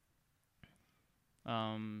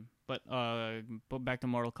back to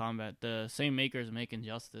Mortal Kombat. The same makers make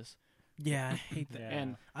Injustice. Yeah, I hate that.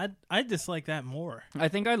 And I dislike that more. I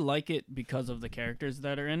think I like it because of the characters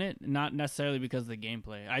that are in it, not necessarily because of the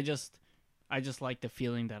gameplay. I just like the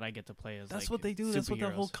feeling that I get to play as. That's what they do. That's what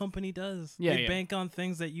the whole company does. Yeah, they bank on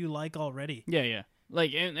things that you like already. Yeah, yeah.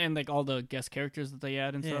 Like and like all the guest characters that they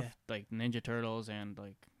add and stuff, like Ninja Turtles and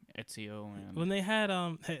like Ezio and when they had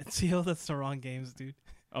Ezio, that's the wrong games, dude.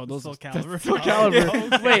 Oh, those Soul Calibur. Soul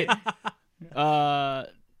Calibur. Wait.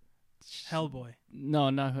 Hellboy. No,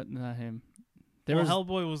 not him.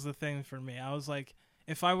 Hellboy was the thing for me. I was like,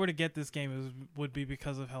 if I were to get this game, it would be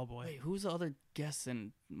because of Hellboy. Wait, who's the other guest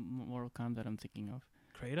in Mortal Kombat I'm thinking of?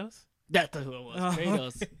 Kratos? That's who it was.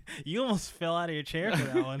 Kratos. You almost fell out of your chair for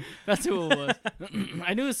that one. That's who it was.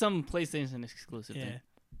 I knew it was some PlayStation exclusive thing.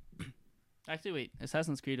 Actually, wait.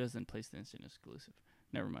 Assassin's Creed isn't PlayStation exclusive.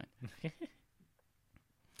 Never mind.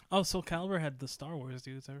 Oh, Soul Calibur had the Star Wars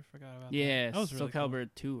dudes. I forgot about that. Yeah, That was really Soul cool. Calibur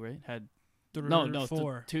 2, right? Had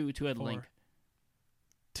 4. 2 had Link.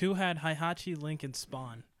 2 had Heihachi, Link, and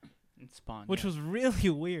Spawn. And Spawn, which was really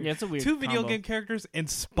weird. it's a weird 2 video combo. game characters and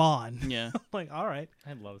Spawn. Yeah, Like, all right.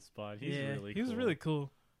 I love Spot. He's really he cool. was really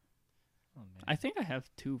cool. Oh, man. I think I have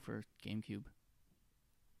 2 for GameCube.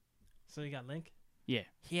 So you got Link? Yeah.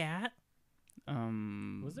 Yeah.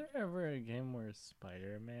 Was there ever a game where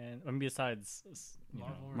Spider-Man, I mean, besides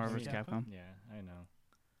Marvel's Capcom? Yeah, I know.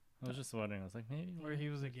 I was just wondering. I was like, maybe Where he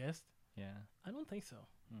was a guest? Yeah. I don't think so.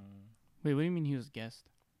 Wait, what do you mean he was a guest?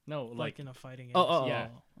 No, Like in a fighting game. yeah.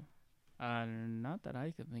 Not that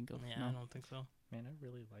I could think of. Yeah, no. I don't think so. Man, I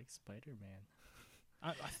really like Spider-Man.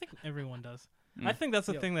 I think everyone does. Mm. I think that's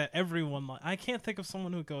the Yep. thing that everyone I can't think of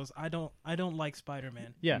someone who goes, I don't like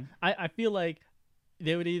Spider-Man. Yeah, Mm. I feel like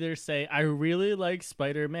they would either say I really like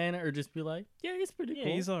Spider-Man or just be like, yeah, he's pretty Yeah,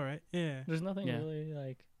 cool. he's all right. Yeah. There's nothing Yeah. really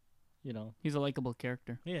like, He's a likable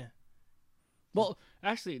character. Yeah. Well,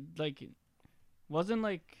 actually, like, wasn't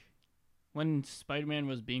like when Spider-Man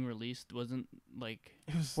was being released, wasn't like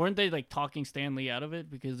It was weren't they like talking Stan Lee out of it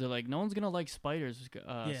because they're like, no one's gonna like spiders,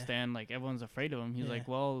 Stan. Like everyone's afraid of him. He's Yeah. like,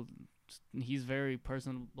 well, he's very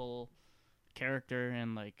personable character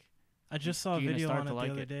and like I just saw a you're gonna video start on to it like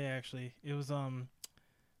the other it. day actually. It was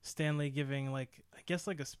Stanley giving like I guess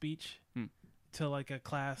like a speech to like a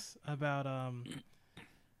class about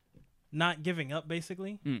not giving up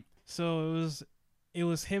basically. So it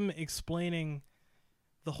was him explaining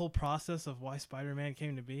the whole process of why Spider-Man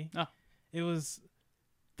came to be. Oh. It was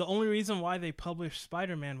the only reason why they published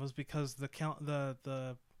Spider-Man was because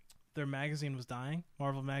their magazine was dying.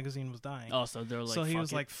 Marvel magazine was dying. Oh, so they're like, so he fuck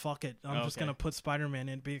was it. like, "Fuck it, I'm just Okay. gonna put Spider-Man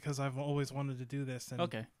in because I've always wanted to do this." And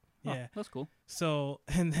Okay, yeah, that's cool. So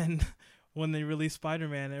and then when they release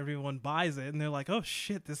Spider-Man, everyone buys it and they're like, "Oh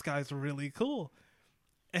shit, this guy's really cool."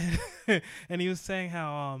 And he was saying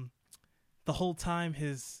how the whole time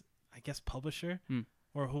his I guess publisher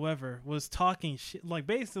or whoever was talking shit, like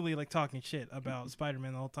basically like talking shit about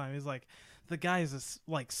Spider-Man the whole time. He's like, the guy is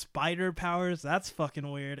like spider powers. That's fucking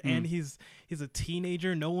weird. And he's a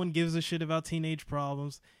teenager. No one gives a shit about teenage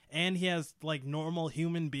problems. And he has like normal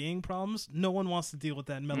human being problems. No one wants to deal with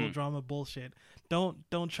that melodrama bullshit. Don't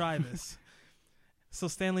try this. So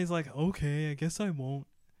Stanley's like, okay, I guess I won't.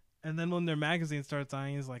 And then when their magazine starts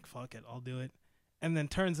dying, he's like, fuck it, I'll do it. And then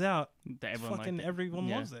turns out Everyone fucking liked it. everyone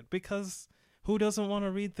Yeah. loves it because who doesn't want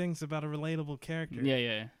to read things about a relatable character?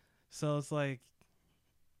 Yeah. So it's like,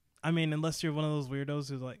 I mean, unless you're one of those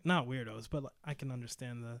weirdos who's like, not weirdos, but like, I can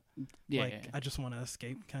understand the, Yeah, like, yeah. I just want to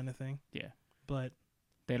escape kind of thing. Yeah. But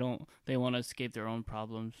They want to escape their own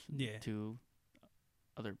problems yeah, to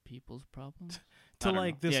other people's problems. I to don't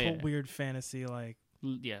like know. this Yeah, whole yeah. weird fantasy, like,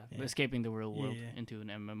 Yeah, Yeah. escaping the real world Yeah. into an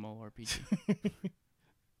MMORPG.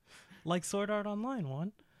 like Sword Art Online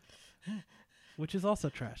one, which is also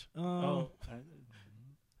trash.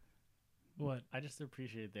 What? I just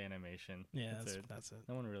appreciate the animation. Yeah, that's it. that's it.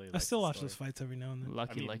 No one really. I likes still the watch story. those fights every now and then.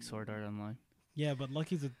 Lucky I mean- like Sword Art Online. Yeah, but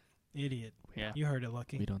Lucky's an idiot. Yeah. You heard it,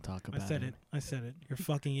 Lucky. We don't talk I about said it. it. I said it. You're a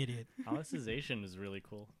fucking idiot. Alicization is really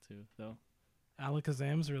cool too, though.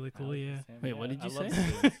 Alakazam's really cool, yeah. Alicization, Wait, what did I you love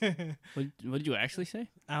say? skins. What did you actually say?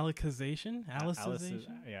 Alicization? Alice Alicization? is-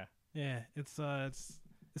 yeah. Yeah, it's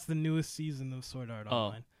the newest season of Sword Art Oh.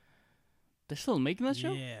 Online. They're still making that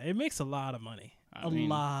show? Yeah, it makes a lot of money. I A mean,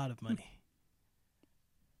 lot of money.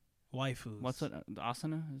 Waifus. What's it?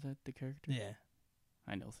 Asuna? Is that the character? Yeah.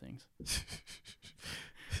 I know things.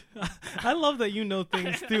 I love that you know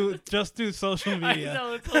things through social media. I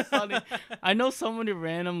know, it's so funny. I know so many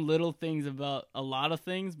random little things about a lot of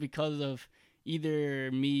things because of either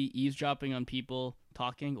me eavesdropping on people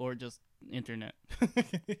talking or just internet.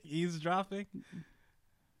 Eavesdropping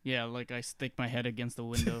Yeah, like I stick my head against the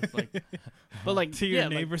window, but like To your yeah,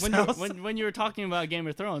 like, neighbor's when house? when you were talking about Game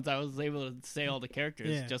of Thrones, I was able to say all the characters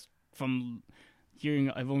Yeah. just from hearing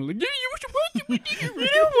everyone like,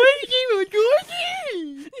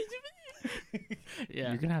 yeah.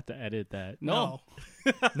 You're gonna have to edit that. No.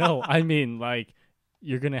 No, I mean like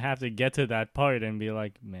you're gonna have to get to that part and be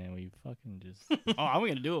like, man, we fucking just. Oh, I'm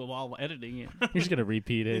gonna do it while editing it. You're just gonna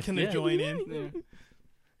repeat it. Can they Yeah. join in?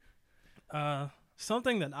 Yeah.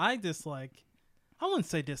 Something that I dislike, I wouldn't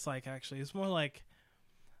say dislike actually. It's more like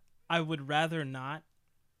I would rather not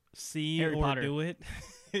see Harry or Potter. do it.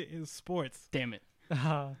 Is sports. Damn it.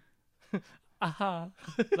 Aha.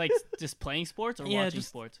 Like just playing sports or Yeah, watching just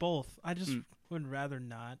sports? Both. I just Mm. would rather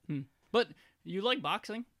not But you like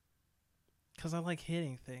boxing, because I like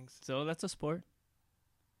hitting things. so that's a sport.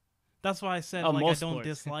 That's why I said Oh, like I most don't sports.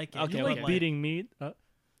 dislike it. Okay, You but, like okay. beating meat?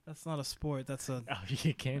 That's not a sport. That's a Oh,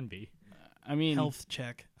 it can be. I mean, health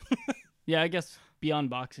check. yeah, I guess beyond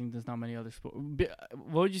boxing, there's not many other sports.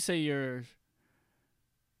 What would you say your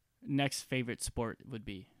next favorite sport would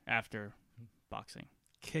be after boxing?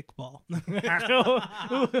 kickball.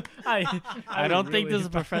 I don't think really this is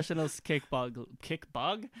professional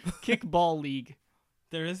kickball league.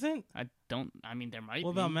 There isn't? I mean, there might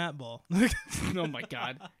What be. about mat ball? Oh my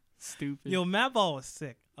god. Stupid. Yo, mat ball was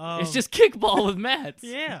sick. It's just kickball with mats.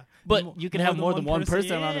 Yeah. But you can have more than one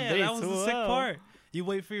person on a Yeah, base. that was the sick part. You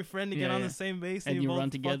wait for your friend to get on Yeah. the same base And and you both run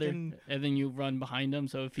together, fucking- and then you run behind him.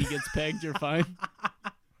 So if he gets pegged, you're fine.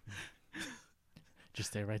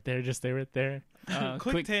 Just stay right there. Just stay right there.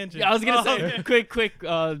 Quick tangent. Yeah, I was gonna say okay. quick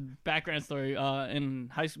background story. In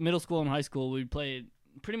middle school and high school, we played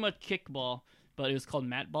pretty much kickball, but it was called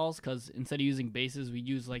mat balls because instead of using bases, we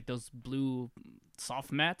used like those blue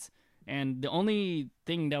soft mats. And the only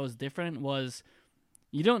thing that was different was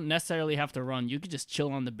you don't necessarily have to run. You could just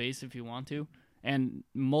chill on the base if you want to, and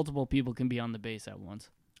multiple people can be on the base at once.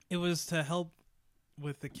 It was to help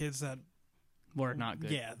with the kids that Or not good.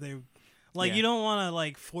 Yeah, they like Yeah. you don't want to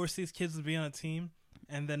like force these kids to be on a team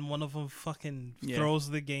and then one of them fucking Yeah. throws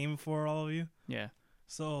the game for all of you. Yeah.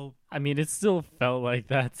 So I mean, it still felt like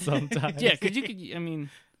that sometimes. Yeah, because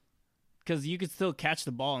you could still catch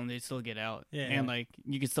the ball and they'd still get out. Yeah. And like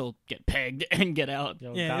you could still get pegged and get out.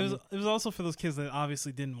 Yo, yeah, got it me. was also for those kids that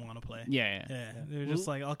obviously didn't want to play. Yeah. Yeah, they were just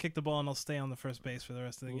like, I'll kick the ball and I'll stay on the first base for the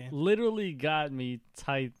rest of the game. Literally got me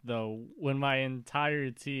tight though when my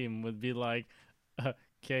entire team would be like,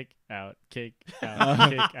 kick out, kick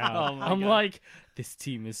out, kick out. Oh my I'm God. like, this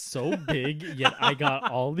team is so big, yet I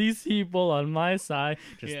got all these people on my side.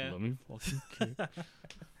 Just Yeah. let me fucking kick.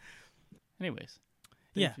 Anyways.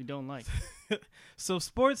 Yeah. Things we don't like. So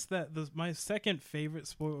sports my second favorite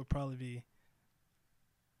sport would probably be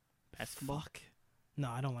Basketball. Fuck.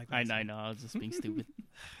 No, I don't like I basketball. know. I was just being stupid.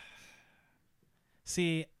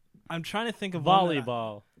 See, I'm trying to think of one that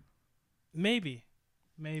Volleyball. maybe.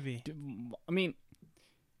 I mean,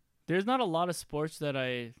 there's not a lot of sports that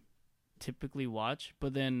I typically watch,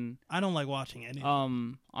 but then I don't like watching anything.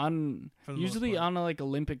 on For the most usually part. on a like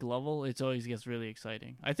Olympic level, it always gets really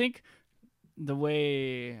exciting. I think the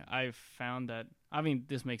way I've found that, I mean,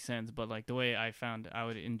 this makes sense, but like the way I found I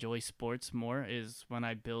would enjoy sports more is when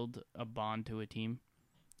I build a bond to a team.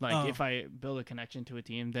 Like Oh. if I build a connection to a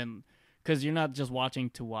team, then because you're not just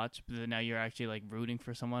watching to watch, but then now you're actually like rooting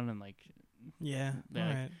for someone and like Yeah. Yeah.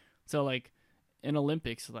 All right. so like in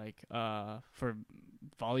Olympics, like for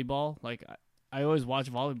volleyball, like I always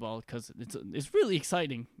watch volleyball because it's really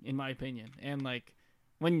exciting in my opinion, and like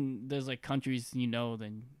when there's like countries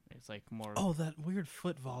then it's like more. Oh, that weird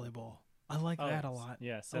foot volleyball. I like that a lot.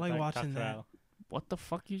 Yeah, I like watching that. What the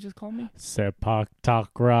fuck you just called me? Sepak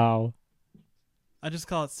takraw. I just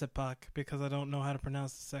call it sepak because I don't know how to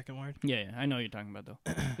pronounce the second word. Yeah, I know what you're talking about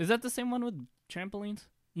though. Is that the same one with trampolines?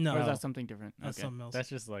 No, Or is that something different? that's Okay. something else. That's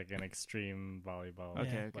just like an extreme volleyball.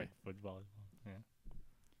 Okay, Yeah. okay. Like foot volleyball. Yeah.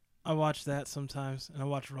 I watch that sometimes, and I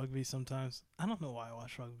watch rugby sometimes. I don't know why I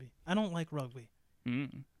watch rugby. I don't like rugby.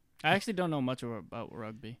 Mm. I actually don't know much about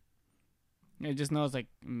rugby. I just know it's like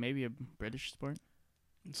maybe a British sport,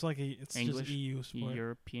 It's like it's English, just EU sport.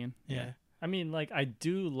 European. Yeah. I mean, like, I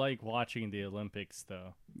do like watching the Olympics,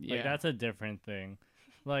 though. Yeah. Like, that's a different thing.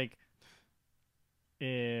 Like,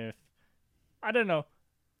 if, I don't know,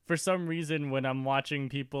 for some reason, when I'm watching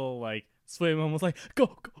people, like, swim, I'm almost like,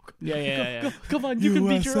 go. Yeah. Go, come on, you can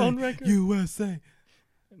beat your own record. USA.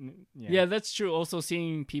 Yeah, that's true. Also,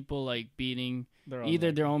 seeing people like beating Their own either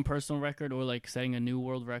record. their own personal record or like setting a new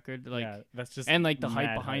world record, like yeah, that's just and like the hype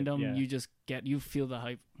mad behind them, yeah. you feel the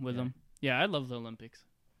hype with Yeah. them. Yeah, I love the Olympics.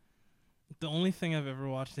 The only thing I've ever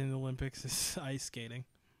watched in the Olympics is ice skating.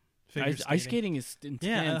 Figure Ice skating is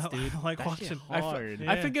intense, Yeah, dude. I like That shit watching. hard.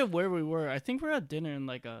 I Yeah. forget where we were. I think we were at dinner in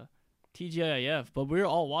like a TGIF, but we were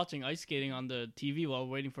all watching ice skating on the TV while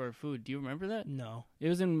waiting for our food. Do you remember that? No. It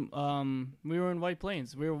was in we were in White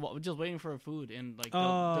Plains. We were just waiting for our food, and like the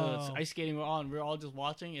Oh. ice skating were on. We were all just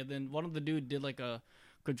watching, and then one of the dude did like a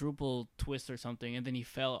quadruple twist or something, and then he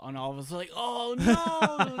fell, and all of us were like, "Oh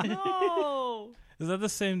no, no!" Is that the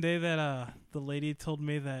same day that the lady told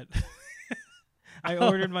me that I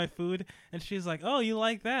ordered my food and she's like, "Oh, you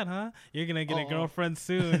like that, huh? You're gonna get a Oh. girlfriend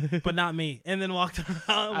soon," but not me. And then walked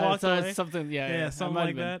around, walked so away. it's something, yeah, Something might like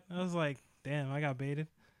have been. that. I was like, "Damn, I got baited."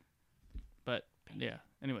 But yeah.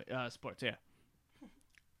 Anyway, sports. Yeah,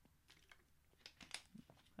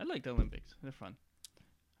 I like the Olympics. They're fun.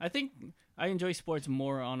 I think I enjoy sports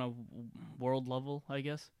more on a world level, I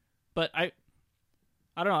guess. But I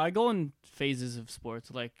don't know. I go in phases of sports.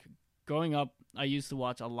 Like growing up, I used to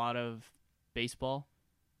watch a lot of baseball.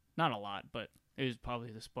 Not a lot, but it was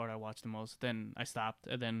probably the sport I watched the most. Then I stopped,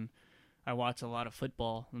 and then I watched a lot of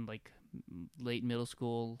football in like late middle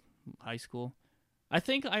school, high school. I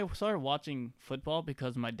think I started watching football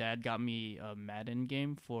because my dad got me a Madden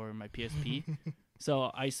game for my PSP. So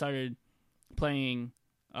I started playing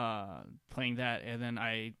that, and then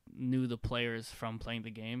I knew the players from playing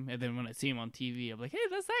the game. And then when I see him on TV, I'm like, hey,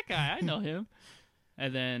 that's that guy. I know him.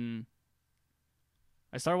 And then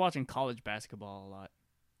I started watching college basketball a lot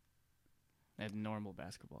and normal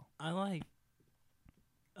basketball. What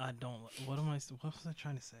was I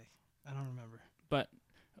trying to say? I don't remember. But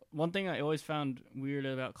one thing I always found weird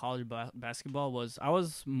about college basketball was I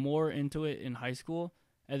was more into it in high school,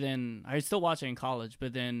 and then I still watch it in college,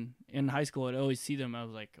 but then in high school I'd always see them. I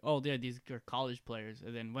was like, oh yeah, these are college players.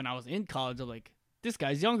 And then when I was in college, I'm like, this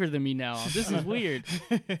guy's younger than me now. This is weird.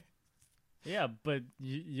 Yeah, but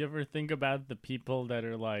you ever think about the people that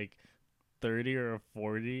are like 30 or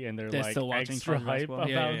 40 and they're like still watching extra college hype basketball?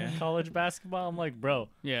 about Yeah. college basketball? I'm like, bro,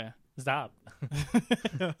 Yeah. stop.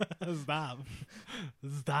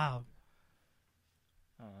 Stop.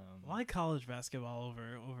 Why college basketball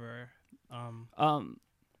over I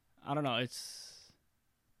don't know.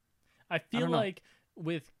 I feel don't know. like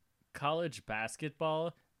with college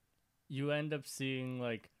basketball, you end up seeing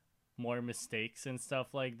like more mistakes and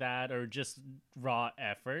stuff like that, or just raw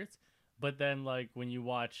effort. But then like when you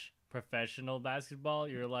watch professional basketball,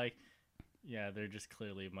 you're like, yeah, they're just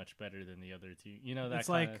clearly much better than the other two. You know, that it's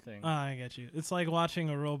kind like, of thing. I get you. It's like watching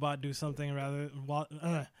a robot do something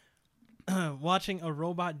watching a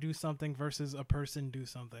robot do something versus a person do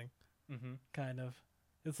something. Mm-hmm. Kind of.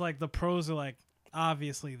 It's like the pros are like,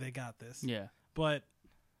 obviously they got this. Yeah. But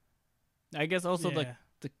I guess also yeah.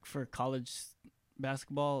 like for college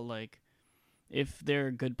basketball, like if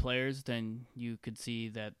they're good players, then you could see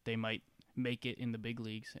that they might make it in the big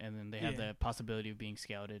leagues, and then they have the possibility of being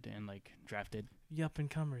scouted and like drafted. Up and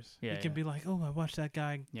comers. Yeah, You can be like, oh, I watched that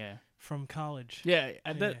guy Yeah. from college. Yeah,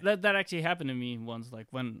 that actually happened to me once. Like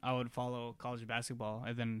when I would follow college basketball,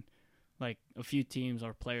 and then like a few teams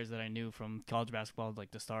or players that I knew from college basketball,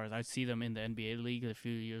 like the stars, I'd see them in the NBA league a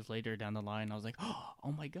few years later down the line. I was like,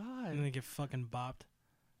 oh my god! And they get fucking bopped.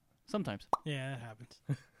 Sometimes Yeah, that happens.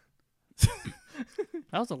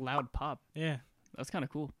 that was a loud pop. Yeah. That's kind of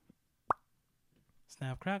cool.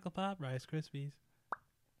 Snap, crackle, pop, Rice Krispies.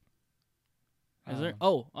 Is there?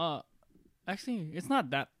 Actually, it's not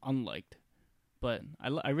that unliked, but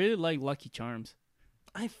I really like Lucky Charms.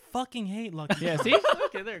 I fucking hate Lucky Yeah, see?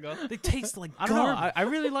 Okay, there you go. They taste like I don't know. garbage. I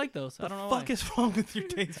really like those. I don't know What the fuck why. is wrong with your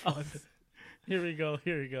taste buds? Here we go.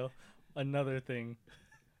 Another thing.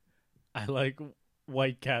 I like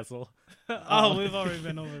White Castle. We've already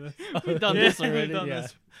been over this. We've done this We've already. done Yeah.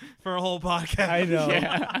 this for a whole podcast. I know.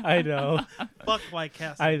 Yeah. I know. Fuck White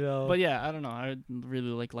Castle. I know. But yeah, I don't know. I really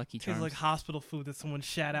like Lucky Tastes Charms. like hospital food that someone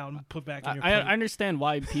shat out and put back in your I plate. understand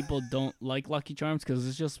why people don't like Lucky Charms, because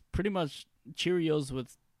it's just pretty much Cheerios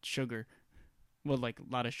with sugar. Well, like a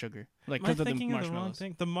lot of sugar. Like Am I because of the thinking of the wrong marshmallows.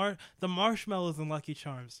 thing? The marshmallows in Lucky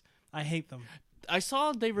Charms. I hate them. I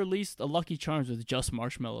saw they released a Lucky Charms with just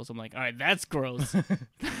marshmallows. I'm like, all right, that's gross.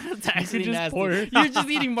 That's actually just nasty. pour- You're just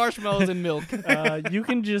eating marshmallows and milk. You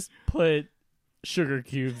can just put sugar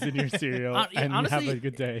cubes in your cereal and honestly, have a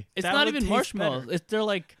good day. It's That not would even taste marshmallows. better. They're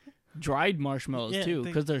like dried marshmallows Yeah, too, they-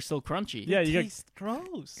 because they're so crunchy. Yeah, It you got tastes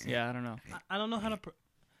gross. Yeah, I don't know. I don't know how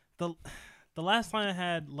to. The last time I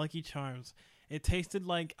had Lucky Charms, it tasted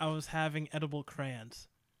like I was having edible crayons.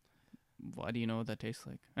 Why do you know what that tastes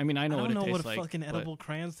like? I mean, I know I what don't it know tastes what like. fucking but- edible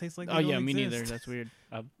crayons taste like. Oh They yeah, don't me neither. exist. That's weird.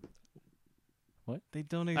 They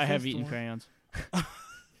don't exist. I have eaten more. crayons.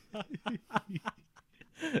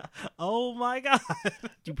 Oh my god!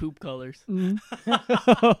 You poop colors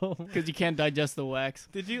Oh. because you can't digest the wax.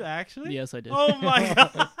 Did you actually? Yes, I did. Oh my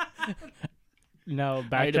god! No,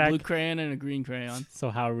 I had a blue backtrack. crayon and a green crayon. So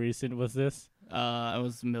how recent was this? I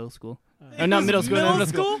was middle school. It Or not was middle school. middle Middle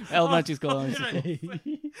school. school? Elementary Oh, school. Elementary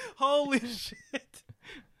school. Holy shit!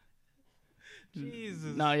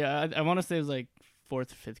 Jesus. No, yeah, I want to say it was like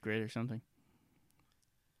 4th, 5th grade or something.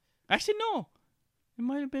 Actually, no. It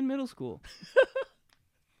might have been middle school.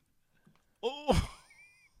 Oh.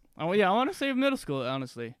 Oh yeah, I want to say middle school.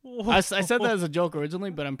 Honestly, I said that as a joke originally,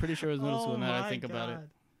 but I'm pretty sure it was middle school. Now that I think about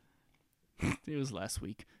it, it was last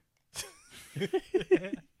week.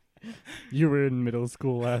 You were in middle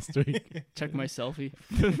school last week. Check my selfie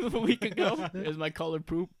a week ago. Is my colored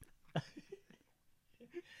poop?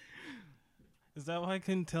 Is that why I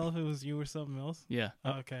couldn't tell if it was you or something else? Yeah.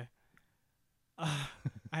 Oh, okay. I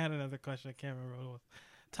had another question. I can't remember what it was.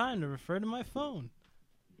 Time to refer to my phone.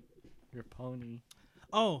 Your pony.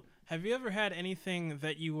 Oh, have you ever had anything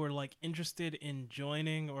that you were like interested in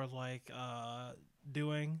joining or like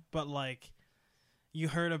doing, but like you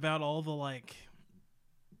heard about all the like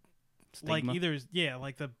Stigma. either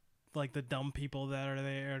like the like the dumb people that are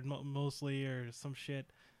there mostly or some shit.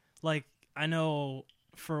 Like I know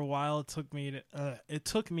for a while it took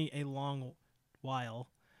me a long while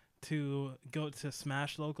to go to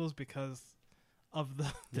Smash locals because of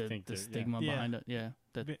the stigma behind it. Yeah,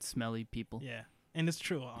 the smelly people. Yeah. And it's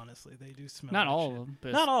true, honestly. They do smell. Not like all shit. of them.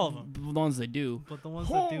 But Not all of them. The ones they do. But the ones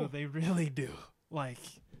that do, they really do. Like,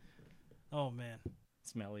 oh man,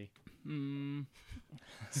 Smelly.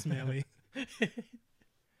 smelly.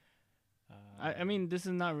 I mean, this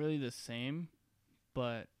is not really the same,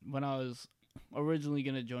 but when I was originally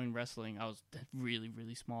gonna join wrestling, I was really,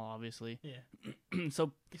 really small, obviously. Yeah.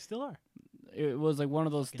 So You still are. it was like one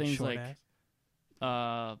of those Fucking things, short like,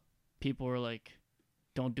 ass. people were like,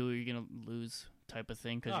 "Don't do it, you're gonna lose," type of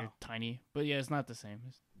thing, because you're tiny. But yeah, it's not the same.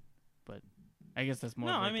 But I guess that's more.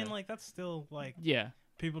 No, of I mean, like that's still like yeah,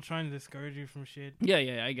 people trying to discourage you from shit.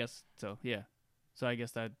 yeah, I guess so. Yeah, so I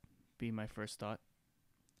guess that'd be my first thought.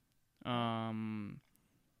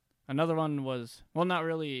 Another one was, well, not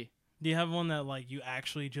really. Do you have one that like you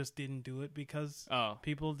actually just didn't do it because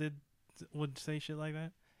people would say shit like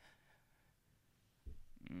that?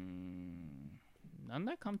 None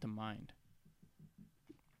that come to mind.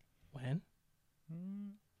 When?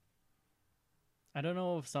 I don't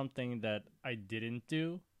know of something that I didn't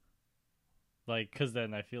do. Like, because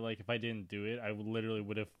then I feel like if I didn't do it, I literally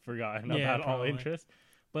would have forgotten about all probably. interest.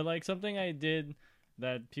 But, like, something I did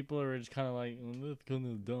that people are just kind of like, that's kind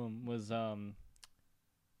of dumb, was,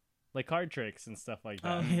 like, card tricks and stuff like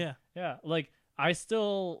that. Oh, yeah. Yeah, like, I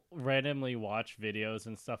still randomly watch videos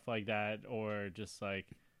and stuff like that, or just, like,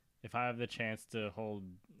 if I have the chance to hold,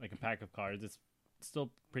 like, a pack of cards, it's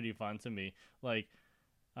still pretty fun to me. Like,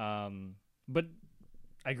 but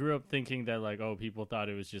I grew up thinking that, like, oh, people thought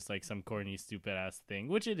it was just, like, some corny, stupid-ass thing,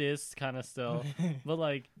 which it is kind of still. But,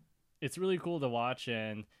 like, it's really cool to watch,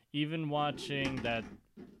 and even watching that,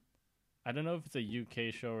 I don't know if it's a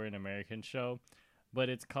UK show or an American show, but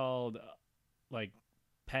it's called, like,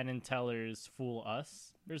 Penn and Teller's Fool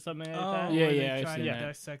Us or something like that. Yeah, where yeah, they I've try seen to that.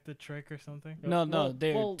 dissect the trick or something. No,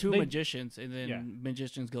 they're well, two they- magicians, and then Yeah.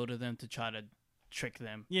 magicians go to them to try to trick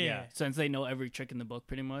them. Yeah. Yeah. Since they know every trick in the book,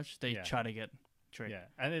 pretty much, they Yeah. try to get tricked. Yeah,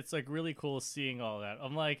 and it's like really cool seeing all that.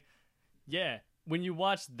 I'm like, yeah, when you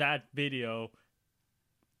watch that video,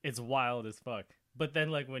 it's wild as fuck. But then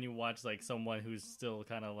like when you watch like someone who's still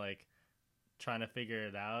kind of like trying to figure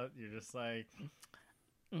it out, you're just like,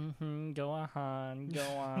 go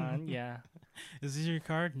on, yeah. Is this your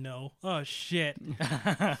card? No. Oh shit.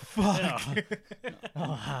 Fuck.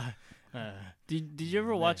 Did you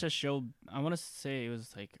ever watch a show? I want to say it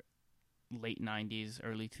was like late 90s,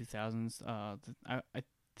 early 2000s. I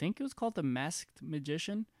think it was called The Masked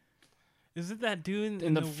Magician. Is it that dude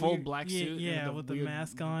In the full weird, black suit Yeah, and the with the weird-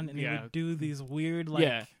 mask on, and he yeah. would do these weird like.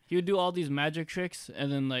 Yeah, he would do all these magic tricks, and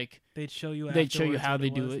then like They'd show you. they'd show you afterwards how what they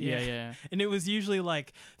do was. it. Yeah. And it was usually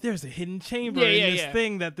like there's a hidden chamber Yeah, in yeah, this yeah.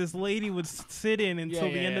 thing that this lady would sit in until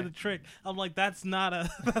Yeah, the end of yeah. the trick. I'm like, that's not a.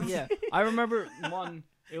 That's, Yeah, I remember one.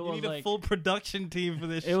 It you was need like a full production team for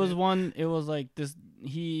this. it was shit. one. It was like this.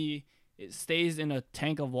 It stays in a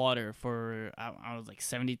tank of water for I was like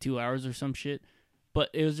 72 hours or some shit. But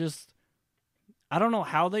it was just, I don't know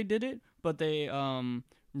how they did it, but they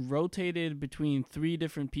rotated between 3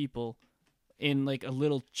 different people in like a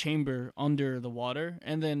little chamber under the water,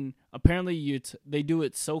 and then apparently they do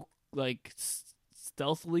it so like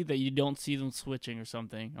stealthily that you don't see them switching or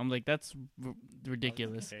something. I'm like, that's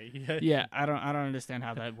ridiculous. Okay. Yeah, I don't understand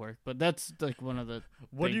how that worked, but that's like one of the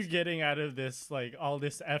What are you things. getting out of this? Like all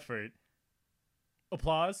this effort?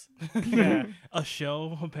 Applause? Yeah. a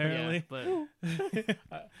show apparently. Yeah,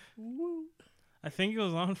 but I think it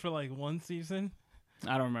was on for like one season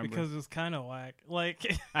I don't remember because it was kind of whack.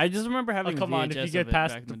 Like, I just remember having. Oh, come on! If VHS you of get it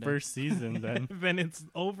past back in the day. first season, then then it's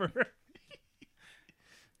over.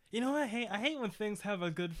 You know what I hate? I hate when things have a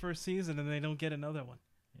good first season and they don't get another one.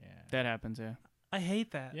 yeah. That happens, yeah. I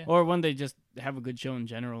hate that. Yeah. Or when they just have a good show in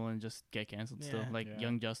general and just get canceled still, Yeah. like Yeah.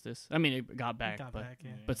 Young Justice. I mean, it got back, Got but back,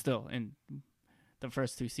 yeah. but still, in the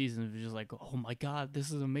first 2 seasons, it was just like, oh my god,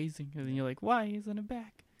 this is amazing, and then you're like, why isn't it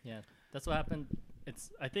back? Yeah, that's what happened.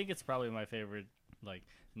 I think it's probably my favorite like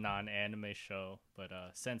non-anime show, but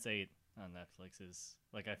Sense8 on Netflix is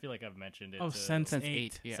like I feel like I've mentioned it. Oh, to- Sense8.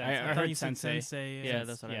 Sense8. Yeah, Sense8. I I thought heard you said Sensei. Sensei. Yeah,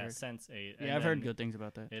 that's what I yeah, heard. Sense8. Yeah, I've heard good things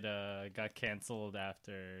about that. It got canceled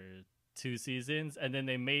after 2 seasons, and then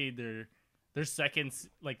they made their second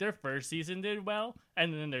like their first season did well,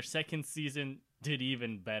 and then their second season did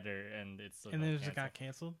even better, and it's still And then it just canceled. got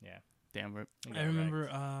canceled. Yeah, Damn rip. it I got remember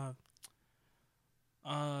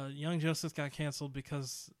wrecked. Young Justice got canceled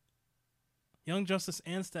because Young Justice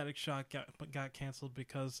and Static Shock got canceled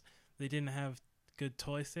because they didn't have good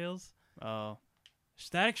toy sales. Oh.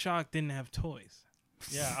 Static Shock didn't have toys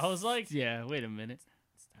Yeah, I was like, Yeah, wait a minute.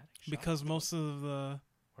 Static Shock because most of the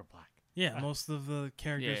were black. most of the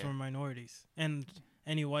characters Yeah. were minorities, and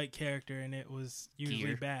any white character in it was usually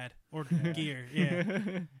Gear. bad or gear.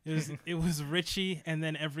 Yeah, it was Richie, and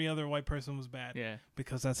then every other white person was bad. Yeah.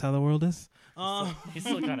 Because that's how the world is. He's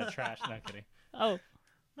still kind of trash. Not kidding. Oh.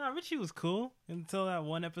 No, Richie was cool until that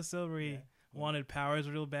one episode where he wanted powers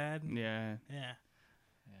real bad. Yeah. Yeah.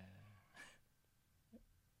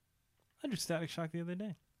 I did Static Shock the other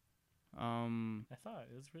day. I thought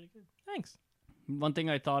it was really good. Thanks. One thing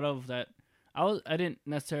I thought of that I didn't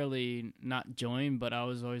necessarily not join, but I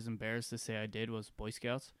was always embarrassed to say I did was Boy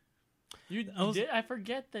Scouts. You was- did? I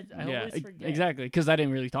forget that. I always forget. Exactly, because I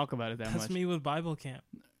didn't really talk about it that That's much. me with Bible camp.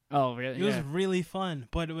 Oh, really? It was really fun,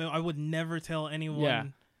 but I would never tell anyone. Yeah.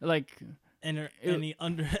 Like, Under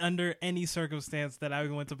any circumstance that I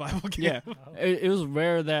went to Bible camp. yeah, Oh. it was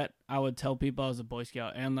rare that I would tell people I was a Boy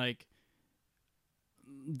Scout, and like,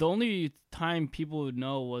 the only time people would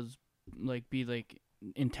know was be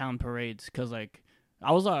in town parades, because like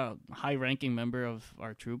I was a high-ranking member of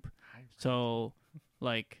our troop, so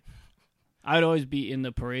like I'd always be in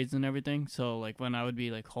the parades and everything. So like when I would be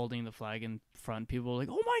like holding the flag in front, people were like,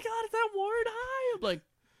 "Oh my God, is that Ward High?" I'm like,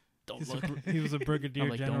 "Don't look." He was a brigadier I'm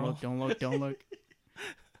like, general. Don't look, don't look.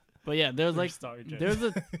 But yeah, there's like Sergeant. there's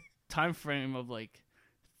a time frame of like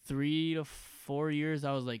 3 to 4 years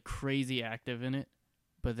I was like crazy active in it,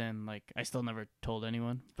 but then like I still never told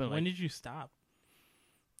anyone. But When like did you stop?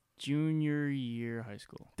 junior year high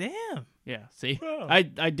school. Damn. Yeah, see, Bro. I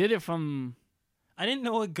did it from I didn't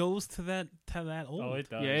know it goes to that old. Oh, it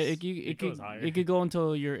does. yeah. It goes could higher. it could go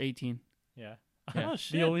until you're 18. Yeah. Yeah. Oh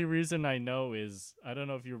shit. The only reason I know is I don't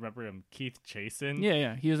know if you remember him, Keith Chasen.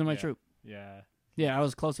 Yeah, he was in my Yeah. troop. Yeah. Yeah, I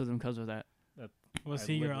was close with him because of that. Was I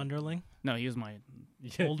he your literally- underling? No, he was my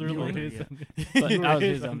Yeah, Older you were one? his- Yeah. But you I were was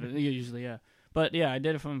his his under, usually, yeah. But yeah, I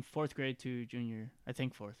did it from 4th grade to junior. I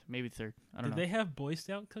think 4th, maybe 3rd. I don't Did know. they have Boy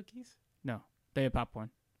Scout cookies? They had popcorn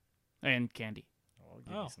and candy. I'll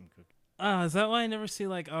give Oh. you some cookies. Is that why I never see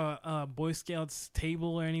like a Boy Scouts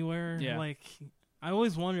table or anywhere? Yeah. Like, I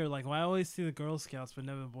always wonder like why I always see the Girl Scouts but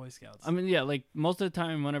never the Boy Scouts. I mean, yeah, like most of the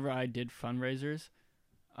time, whenever I did fundraisers,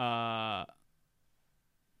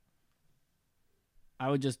 I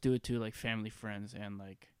would just do it to like family, friends, and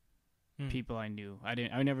like people I knew.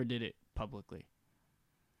 I never did it publicly.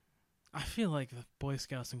 I feel like the Boy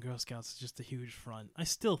Scouts and Girl Scouts is just a huge front. I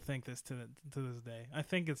still think this to this day. I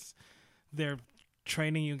think it's they're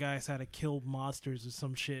training you guys how to kill monsters or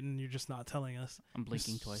some shit, and you're just not telling us. I'm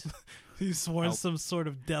blinking twice. You sworn Help. some sort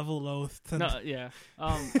of devil oath. To No, yeah.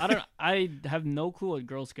 I have no clue what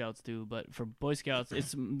Girl Scouts do, but for Boy Scouts,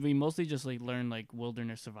 we mostly just like learn like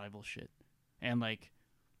wilderness survival shit, and like,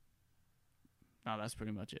 no, that's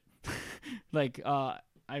pretty much it. Like,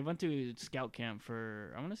 I went to scout camp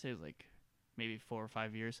for I want to say it was like maybe 4 or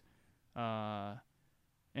 5 years, and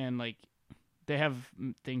like they have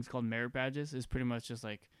things called merit badges. It's pretty much just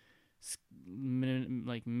like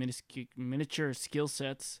miniature skill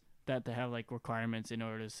sets that they have like requirements in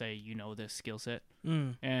order to say this skill set.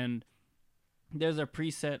 And there's a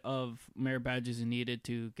preset of merit badges you needed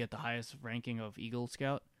to get the highest ranking of Eagle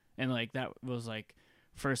Scout, and like that was like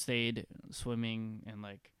first aid, swimming, and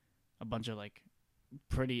like a bunch of like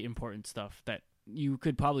pretty important stuff that you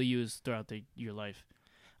could probably use throughout your life.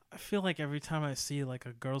 I feel like every time I see like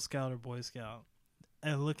a Girl Scout or Boy Scout,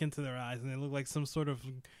 I look into their eyes and they look like some sort of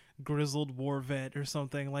grizzled war vet or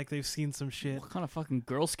something, like they've seen some shit. What kind of fucking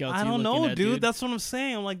Girl Scouts? I you don't looking know, at, dude. That's what I'm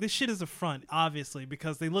saying. I'm like, this shit is a front, obviously,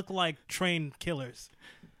 because they look like trained killers.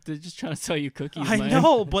 They're just trying to sell you cookies. I man.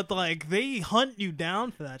 know, but like they hunt you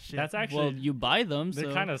down for that shit. That's actually Well, you buy them. they're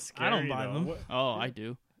So. kind of scary. I don't buy though. them. What- Oh, I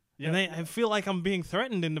do. And I feel like I'm being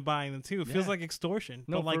threatened into buying them too. It feels Yeah. like extortion,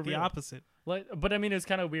 No, but like for the real. opposite. But I mean, it's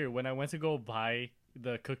kind of weird when I went to go buy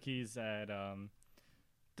the cookies at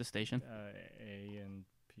The station. A and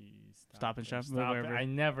P Stop and Shop, Stop. wherever. I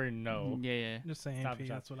never know. Yeah. Just saying, Stop P, and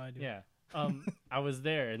Shop. that's what I do. Yeah. I was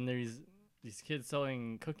there and there's these kids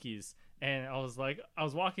selling cookies and I was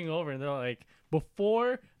walking over and they're like,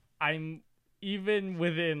 before I'm even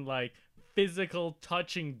within like physical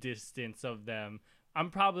touching distance of them, I'm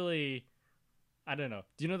probably, I don't know.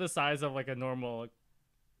 Do you know the size of like a normal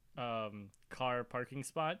car parking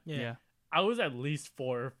spot? Yeah. I was at least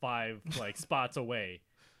 4 or 5 like spots away.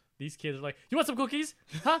 These kids are like, "You want some cookies?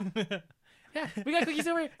 Huh? Yeah, we got cookies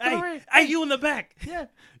over here. Come over here. Hey, you in the back. Yeah."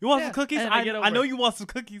 You want Yeah. some cookies? And I get I know over. you want some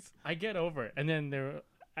cookies. I get over, and then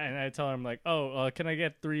And I tell him, like, oh, can I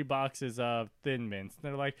get 3 boxes of Thin Mints? And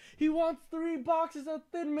they're like, he wants 3 boxes of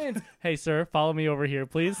Thin Mints. Hey, sir, follow me over here,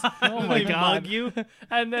 please. Oh my God. You.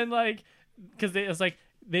 And then, like, because it was like,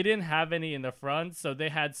 they didn't have any in the front, so they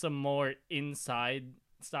had some more inside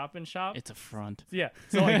Stop and Shop. It's a front. Yeah.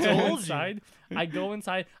 So I go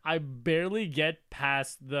inside. I barely get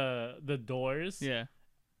past the doors. Yeah.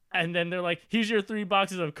 And then they're like, here's your 3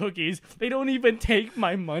 boxes of cookies. They don't even take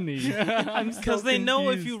my money. Because they know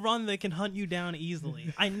if you run, they can hunt you down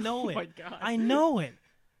easily. I know it. Oh my God. I know it.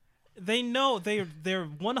 They know. They're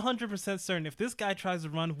 100% certain. If this guy tries to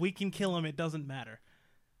run, we can kill him. It doesn't matter.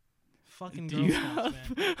 Fucking Do Girl you Scouts,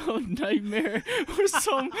 have man. a nightmare or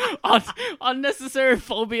some unnecessary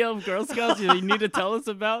phobia of Girl Scouts you need to tell us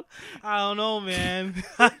about? I don't know, man.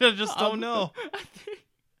 I just don't know.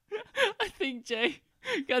 I think Jay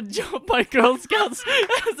got jumped by Girl Scouts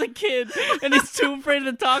as a kid, and he's too afraid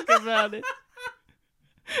to talk about it.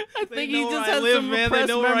 I They think know he where just I has live, some man. They repressed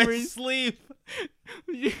know where I memories. sleep.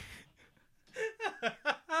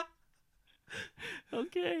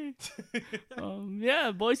 Okay.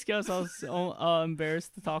 Yeah, Boy Scouts I was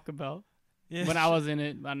embarrassed to talk about Yeah. when I was in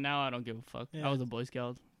it, but now I don't give a fuck. Yeah. I was a Boy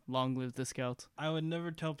Scout. Long live the Scouts. I would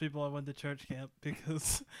never tell people I went to church camp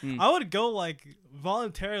because Mm. I would go like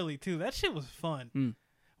voluntarily too. That shit was fun. Mm.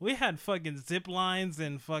 We had fucking zip lines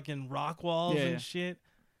and fucking rock walls Yeah, and yeah. shit.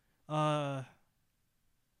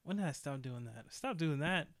 When did I stop doing that? I stopped doing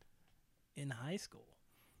that in high school.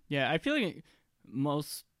 Yeah, I feel like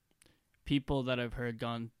most people that I've heard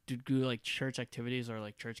gone to do like church activities or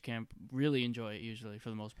like church camp really enjoy it usually for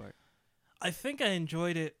the most part. I think I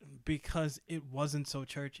enjoyed it because it wasn't so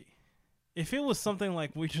churchy. If it was something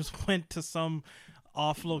like we just went to some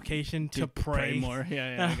off location to pray, more.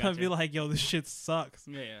 Yeah, yeah. I I'd gotcha. be like, yo, this shit sucks.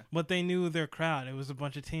 Yeah, yeah. But they knew their crowd. It was a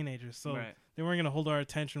bunch of teenagers. So Right. they weren't going to hold our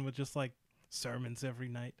attention with just like sermons every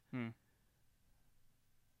night. Hmm.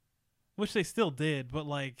 Which they still did, but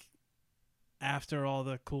like after all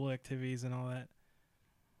the cool activities and all that.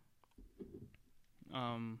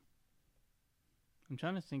 I'm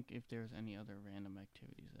trying to think if there's any other random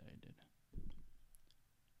activities that I did.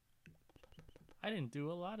 I didn't do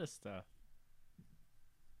a lot of stuff.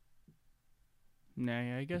 Nah,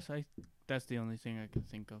 yeah, I guess that's the only thing I can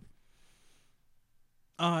think of.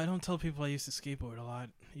 Oh, I don't tell people I used to skateboard a lot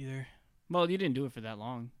either. Well, you didn't do it for that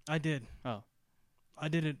long. I did. Oh. I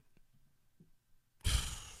did it.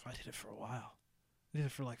 I did it for a while. I did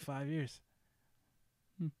it for like 5 years.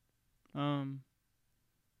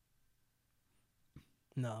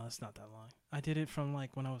 No, it's not that long. I did it from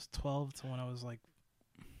like when I was 12 to when I was like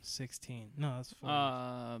 16. No, that's 4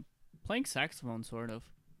 years. Playing saxophone, sort of.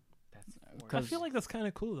 I feel like that's kind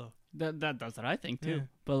of cool though. That's what I think too. Yeah.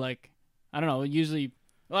 But like, I don't know. Usually,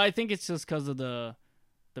 well, I think it's just because of the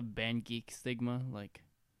band geek stigma. Like,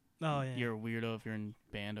 Oh yeah. you're a weirdo if you're in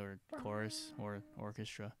band or chorus or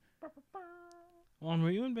orchestra. Juan,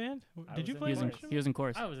 were you in band? I Did you was play in an chorus. instrument? He was in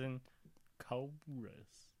chorus. I was in chorus.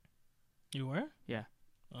 You were?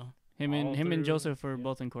 All Him and through- Joseph were yeah.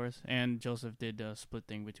 both in chorus, and Joseph did a split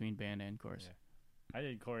thing between band and chorus. Yeah. I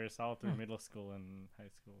did chorus all through middle school and high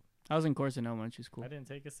school. I was in chorus in elementary school. I didn't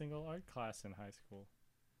take a single art class in high school.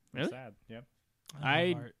 I'm Really? sad. Yep.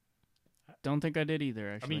 I- love art. Don't think I did either.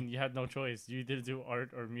 I Actually, mean, you had no choice. You did do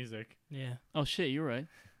art or music. Yeah. oh shit, you're right.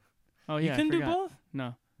 Oh You yeah, can I do forgot. both?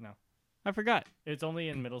 No, No. I forgot. It's only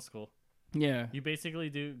in middle school. Yeah, You basically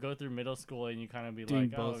go through middle school and you kind of be doing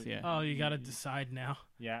like, both. oh, Yeah. Oh, you got to decide now.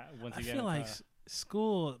 yeah. Once I you get feel like into-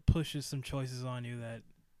 school pushes some choices on you that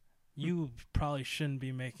you probably shouldn't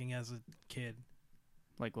be making as a kid.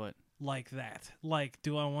 Like what? Like that. Like,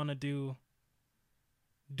 do I want to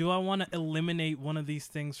eliminate one of these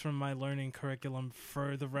things from my learning curriculum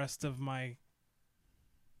for the rest of my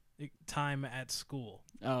time at school?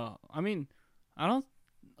 Oh, I mean, I don't.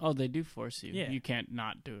 Oh, they do force you. Yeah. You can't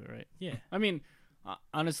not do it, right? Yeah. I mean,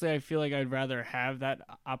 honestly, I feel like I'd rather have that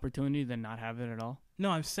opportunity than not have it at all. No,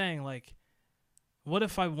 I'm saying like, what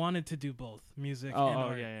if I wanted to do both music Oh, and oh,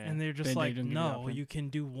 art? yeah, yeah. And they're just Then they like, don't give you the no, option. you can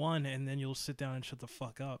do one, and then you'll sit down and shut the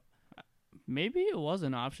fuck up. Maybe it was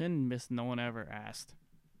an option, miss no one ever asked.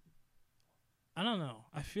 I don't know.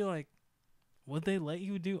 I feel like, would they let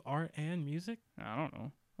you do art and music? I don't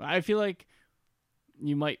know. I feel like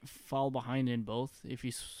you might fall behind in both if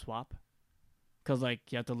you swap. Because, like,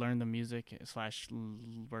 you have to learn the music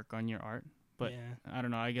 / work on your art. But yeah. I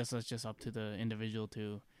don't know. I guess that's just up to the individual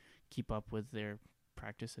to keep up with their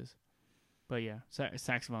practices. But, yeah,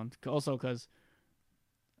 saxophone. Also, because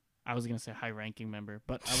I was going to say high-ranking member,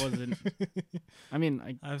 but I wasn't. I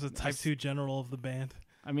mean, I was a type 2 general of the band.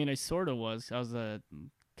 I sort of was. I was not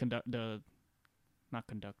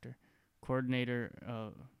conductor, coordinator,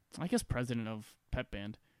 I guess president of pep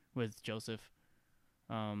band with Joseph.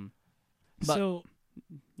 But, so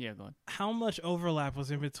yeah, go on. how much overlap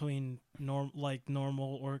was in between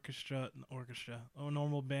normal orchestra or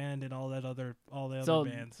normal band and all the other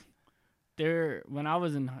bands? When I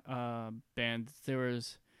was in bands, there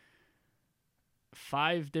was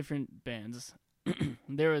 5 different bands.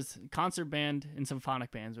 There was concert band and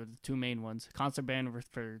symphonic bands were the 2 main ones. Concert band were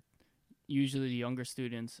for usually the younger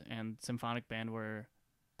students, and symphonic band were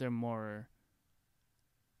they're more.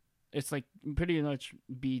 It's like pretty much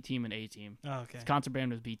B team and A team. Oh, okay. Concert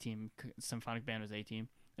band was B team, symphonic band was A team,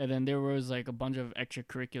 and then there was like a bunch of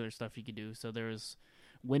extracurricular stuff you could do. So there was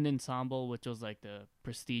wind ensemble, which was like the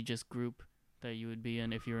prestigious group that you would be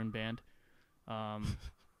in if you're in band.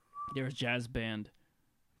 There was jazz band.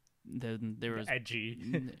 Then there was edgy,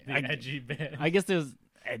 edgy band. I guess it was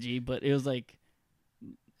edgy, but it was like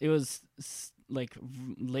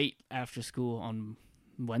late after school on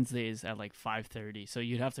Wednesdays at like 5:30. So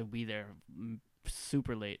you'd have to be there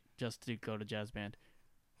super late just to go to jazz band.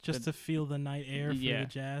 Just to feel the night air for the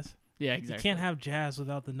jazz. Yeah, exactly. You can't have jazz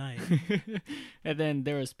without the night. And then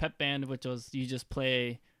there was pep band, which was you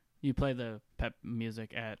play the pep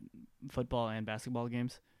music at football and basketball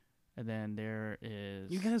games. And then there is...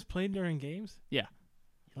 You guys played during games? Yeah.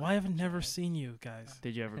 Why have I never seen you guys?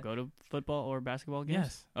 Did you ever go to football or basketball games?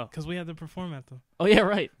 Yes. Oh, because we had to perform at them. Oh, yeah,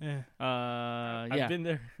 right. Yeah. I've been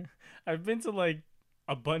there. I've been to like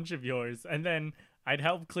a bunch of yours, and then I'd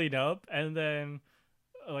help clean up, and then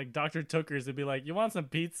like Dr. Tooker's would be like, "You want some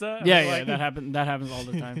pizza?" Yeah, like, that happens all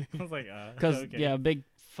the time. I was like, because okay. a big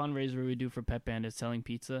fundraiser we do for pep band is selling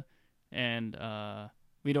pizza, and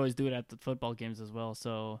we'd always do it at the football games as well.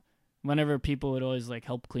 So whenever people would always like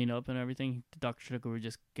help clean up and everything, Dr. Tooker would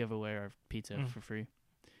just give away our pizza for free.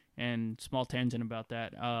 And small tangent about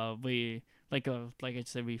that, we like I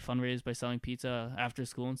said, we fundraise by selling pizza after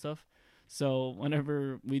school and stuff. So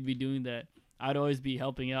whenever we'd be doing that, I'd always be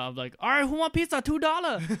helping out. I'm like, all right, who want pizza?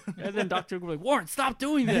 $2. And then Dr. would be like, Warren, stop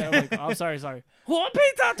doing that. I'm like, oh, sorry. Who want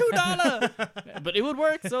pizza? $2. But it would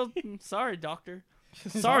work. So sorry, doctor.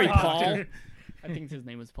 Sorry, Paul. I think his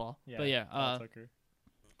name was Paul. Yeah, but yeah, Paul Tucker.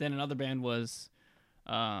 Then another band was,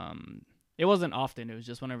 it wasn't often. It was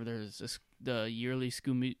just whenever there's the yearly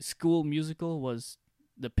school musical was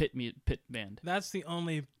the pit band. That's the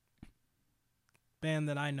only band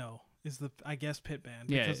that I know. Is the pit band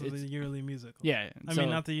because of the yearly musical. Yeah, I mean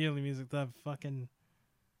not the yearly music. The fucking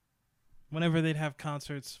whenever they'd have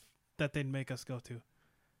concerts that they'd make us go to.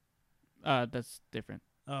 That's different.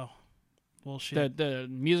 Oh, bullshit. The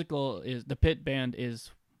musical is the pit band is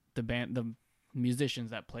the musicians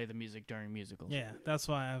that play the music during musicals. Yeah, that's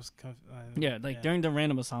why I was. During the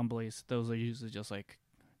random assemblies, those are usually just like,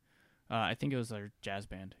 I think it was our jazz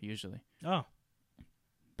band usually. Oh,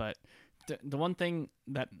 but. The one thing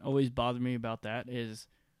that always bothered me about that is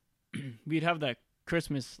we'd have that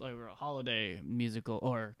Christmas or a holiday musical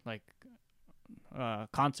or like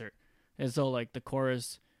concert, and so like the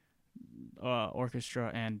chorus,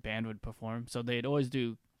 orchestra and band would perform. So they'd always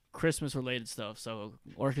do Christmas related stuff. So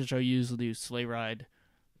orchestra usually do Sleigh Ride.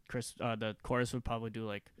 The chorus would probably do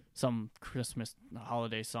like some Christmas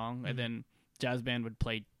holiday song, and then jazz band would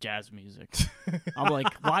play jazz music. I'm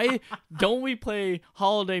like, why don't we play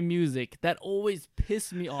holiday music? That always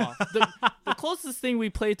pissed me off. The closest thing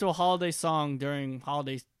we played to a holiday song during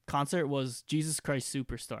holiday concert was Jesus Christ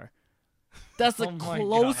Superstar. That's the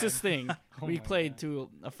closest thing we played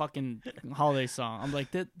to a fucking holiday song. I'm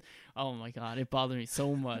like, that. Oh my god, it bothered me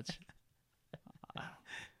so much.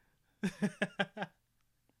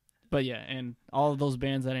 But yeah, and all of those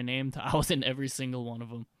bands that I named, I was in every single one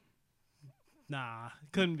of them. Nah,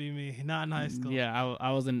 couldn't be me. Not in high school. Yeah,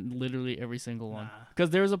 I was in literally every single one. Because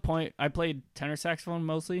there was a point, I played tenor saxophone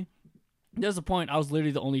mostly. There's a point, I was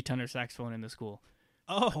literally the only tenor saxophone in the school.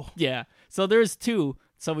 Oh. Yeah. So there's 2.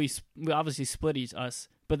 So we obviously split us.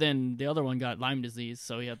 But then the other one got Lyme disease,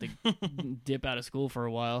 so he had to dip out of school for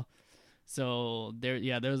a while. So there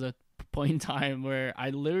was a point in time where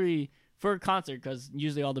I literally, for a concert, because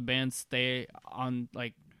usually all the bands stay on,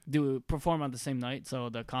 like, perform on the same night, so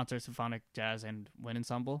the concert, symphonic, jazz, and wind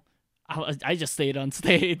ensemble. I just stayed on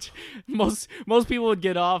stage. Most people would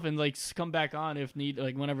get off and like come back on if need,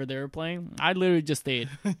 like whenever they were playing. I literally just stayed.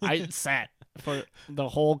 I sat for the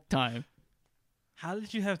whole time. How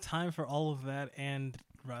did you have time for all of that and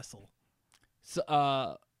wrestle?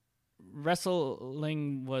 So,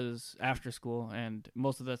 wrestling was after school, and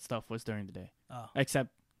most of that stuff was during the day. Oh. Except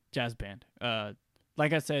jazz band.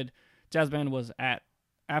 Like I said, jazz band was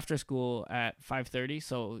after school at 5:30,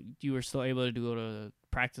 so you were still able to go to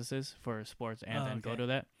practices for sports and then go to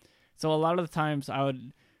that. So a lot of the times I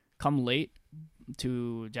would come late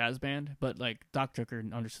to jazz band, but like Doc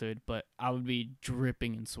Tricker understood, but I would be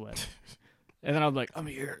dripping in sweat. And then I'd be like, I'm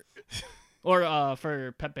here. Or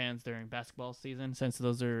for pep bands during basketball season, since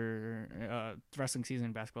those are wrestling season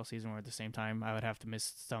and basketball season were at the same time, I would have to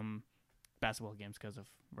miss some basketball games because of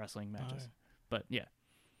wrestling matches. Right. But yeah.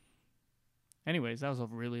 Anyways, that was a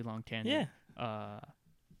really long tangent. Yeah.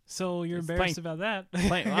 So you're It's embarrassed about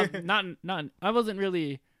that? Not. I wasn't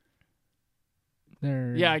really.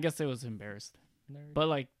 Nerd. Yeah, I guess I was embarrassed, Nerd. but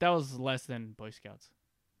like that was less than Boy Scouts.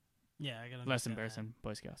 Yeah, I gotta Less understand embarrassing that.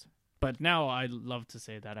 Boy Scouts. But now I love to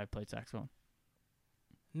say that I played saxophone.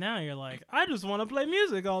 Now you're like, I just want to play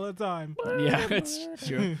music all the time. Yeah, it's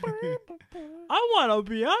true. I want a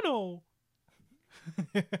piano.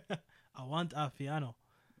 I want a piano.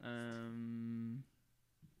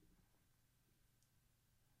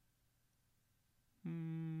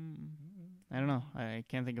 I don't know. I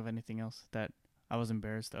can't think of anything else that I was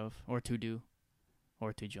embarrassed of, or to do,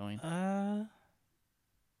 or to join.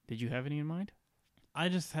 Did you have any in mind? I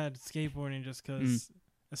just had skateboarding just because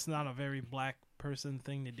it's not a very black person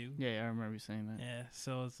thing to do. Yeah, I remember you saying that. Yeah,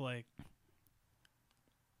 so it's like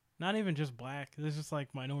not even just black. It's just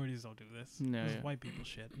like minorities don't do this. No, This is yeah. white people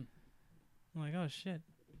shit. I'm like, oh shit.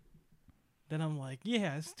 Then I'm like,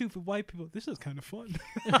 yeah, stupid white people. This is kind of fun.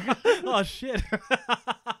 Oh shit.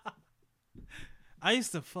 I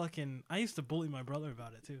used to bully my brother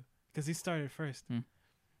about it too, because he started first.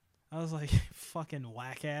 I was like, fucking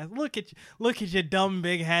whack ass. Look at your dumb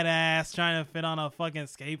big head ass trying to fit on a fucking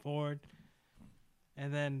skateboard.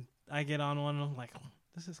 And then I get on one and I'm like, oh,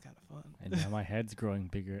 this is kind of fun. And now my head's growing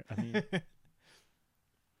bigger. I mean,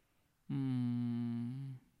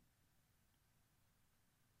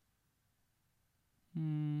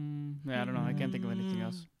 Yeah, I don't know. I can't think of anything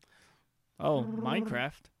else. Oh,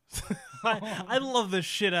 Minecraft. I love the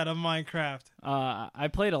shit out of Minecraft. I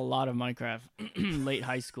played a lot of Minecraft late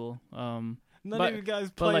high school. None but- of you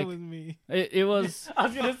guys but, play like, with me. It was. I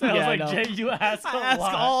was gonna say, Yeah, I I was know. like, Jay, you ask a I ask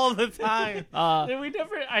lot. all the time.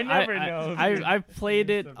 I never know. I played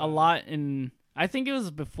it About a lot in. I think it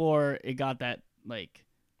was before it got that like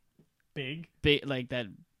Big. like that.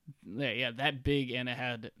 Yeah, that big, and it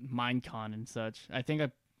had Minecon and such. I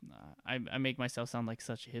think I make myself sound like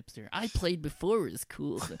such a hipster. I played before it was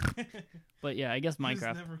cool. But yeah, I guess It's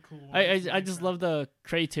Minecraft. never cool. I just love the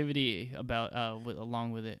creativity about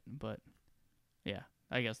along with it. But yeah,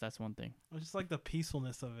 I guess that's one thing. I just like the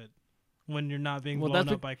peacefulness of it when you're not being Well, blown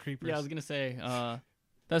that's up by creepers. Yeah, I was gonna say.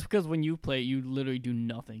 That's because when you play, you literally do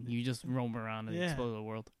nothing. You just roam around and Yeah. explore the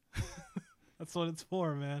world. That's what it's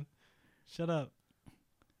for, man. Shut up.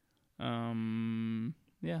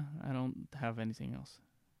 Yeah, I don't have anything else.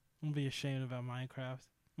 Don't be ashamed about Minecraft.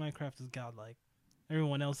 Minecraft is godlike.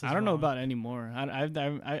 Everyone else is I don't know wrong. about it anymore.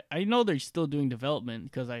 I know they're still doing development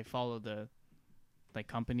because I follow the like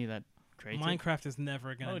company that creates it. Minecraft is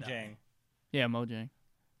never gonna die. Mojang. Yeah, Mojang.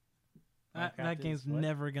 That Minecraft game's is what?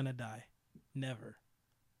 never gonna die. Never.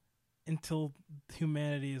 Until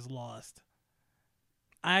humanity is lost.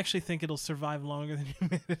 I actually think it'll survive longer than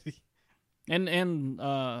humanity. And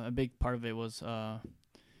a big part of it was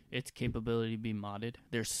its capability to be modded.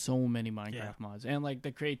 There's so many Minecraft mods, and like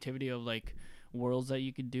the creativity of like worlds that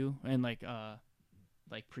you could do, and like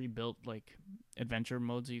pre-built like adventure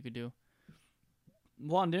modes that you could do.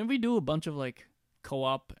 Juan, didn't we do a bunch of like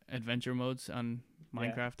co-op adventure modes on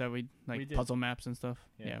Minecraft that we We did. puzzle maps and stuff?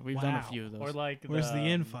 Yeah. Yeah, we've done a Wow. few of those. Or like Where's the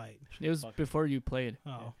um, infight? It was fuck. before you played.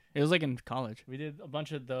 Oh. It was like in college. We did a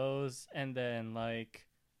bunch of those, and then like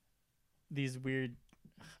these weird.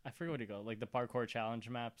 I forget what to go. Like the parkour challenge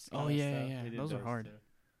maps. Oh, kinda yeah, stuff. yeah. We did Those are hard. too.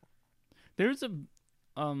 There's a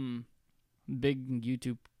big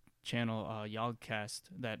YouTube channel, Yogcast,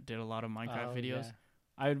 that did a lot of Minecraft Oh, videos. yeah.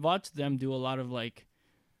 I would watch them do a lot of like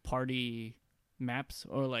party maps,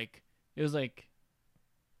 or like it was like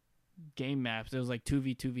game maps. It was like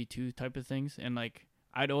 2v2v2 type of things, and like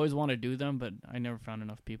I'd always want to do them, but I never found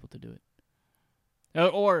enough people to do it.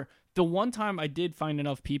 Or the one time I did find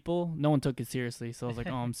enough people, no one took it seriously, so I was like,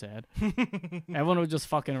 oh, I'm sad. Everyone was just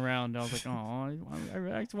fucking around. I was like, oh,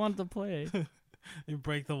 I just wanted to play. You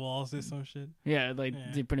break the walls or some shit. Yeah, like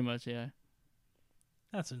Yeah. pretty much, yeah.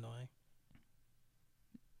 That's annoying.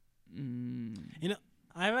 Mm.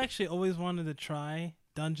 I've actually always wanted to try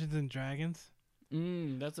Dungeons and Dragons.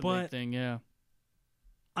 That's a But- big thing, yeah.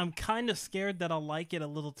 I'm kind of scared that I'll like it a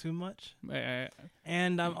little too much. I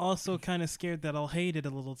And I'm also kind of scared that I'll hate it a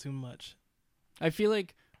little too much. feel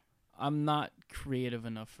like I'm not creative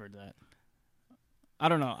enough for that. I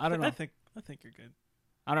don't know. I think you're good.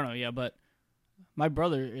 I don't know, yeah, but my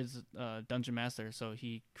brother is a dungeon master, so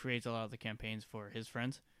he creates a lot of the campaigns for his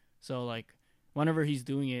friends. So like whenever he's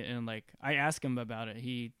doing it and like I ask him about it,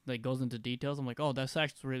 he like goes into details. I'm like, oh, that's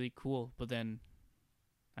actually really cool. But then,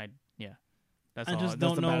 that's I all. just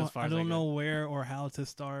That's don't about know. as far I as don't go. know where or how to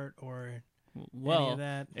start or any Well, of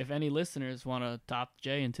that. if any listeners want to top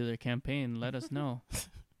Jay into their campaign, let us know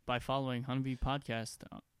by following Honeybee Podcast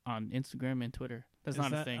on Instagram and Twitter. That's Is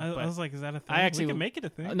not a that- thing. I but was like, is that a thing? I actually we can make it a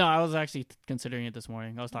thing. no, I was actually considering it this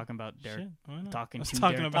morning. I was talking about Derek. Shit, why not? Talking I was to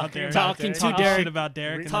talking Derek. about Derek. Talking to Talking Derek. shit about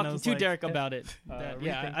Derek. And then I Talking was to like, Derek about it.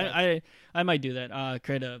 I might do that.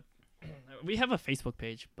 Create a. We have a Facebook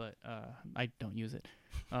page, but I don't use it.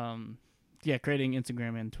 Creating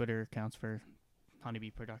Instagram and Twitter accounts for Honeybee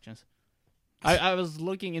Productions. I was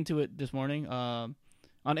looking into it this morning. On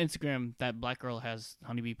Instagram, that black girl has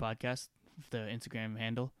Honeybee Podcast, the Instagram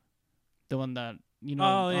handle, the one that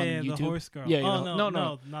on YouTube. the horse girl. Yeah, oh, no,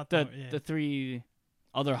 not the yeah. the three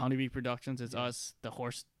other Honeybee Productions is us, the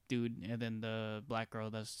horse dude, and then the black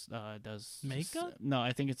girl that's does Makeup? No,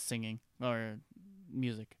 I think it's singing or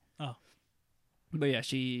music. Oh, but yeah,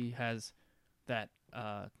 she has that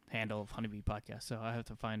handle of Honeybee Podcast, so I have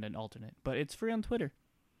to find an alternate. But it's free on Twitter.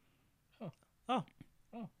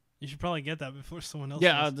 you should probably get that before someone else.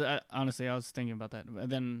 Yeah, does. honestly, I was thinking about that. And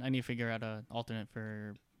then I need to figure out an alternate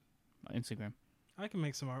for Instagram. I can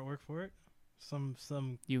make some artwork for it. Some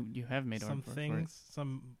You have made some artwork for it. things,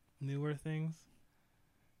 some newer things.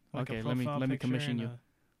 Like a Okay, let me profile picture commission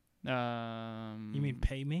and you. You mean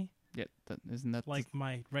pay me? Yeah, isn't that Like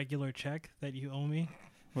my regular check that you owe me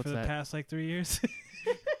what's for the that? past like 3 years?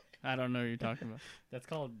 I don't know what you're talking about. That's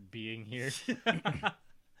called being here.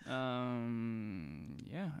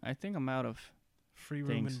 Yeah, I think I'm out of Free room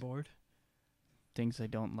Things. and board. things I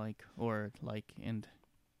don't like or like, and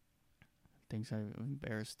things I'm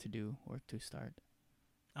embarrassed to do or to start.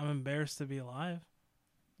 I'm embarrassed to be alive.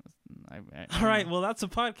 I All right, well, that's a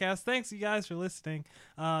podcast. Thanks, you guys, for listening.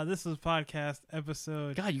 This was podcast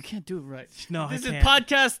episode. God, you can't do it right. No, This I is can't.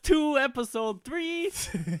 podcast 2, episode 3.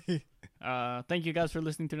 Thank you guys for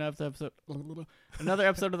listening to another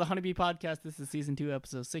episode of the Honeybee Podcast. This is season 2,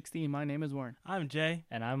 episode 16. My name is Warren. I'm Jay.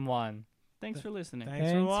 And I'm Juan. Thanks for listening. Thanks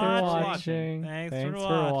for watching. Thanks for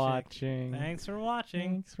watching. Thanks for watching.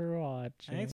 Thanks for watching. Thanks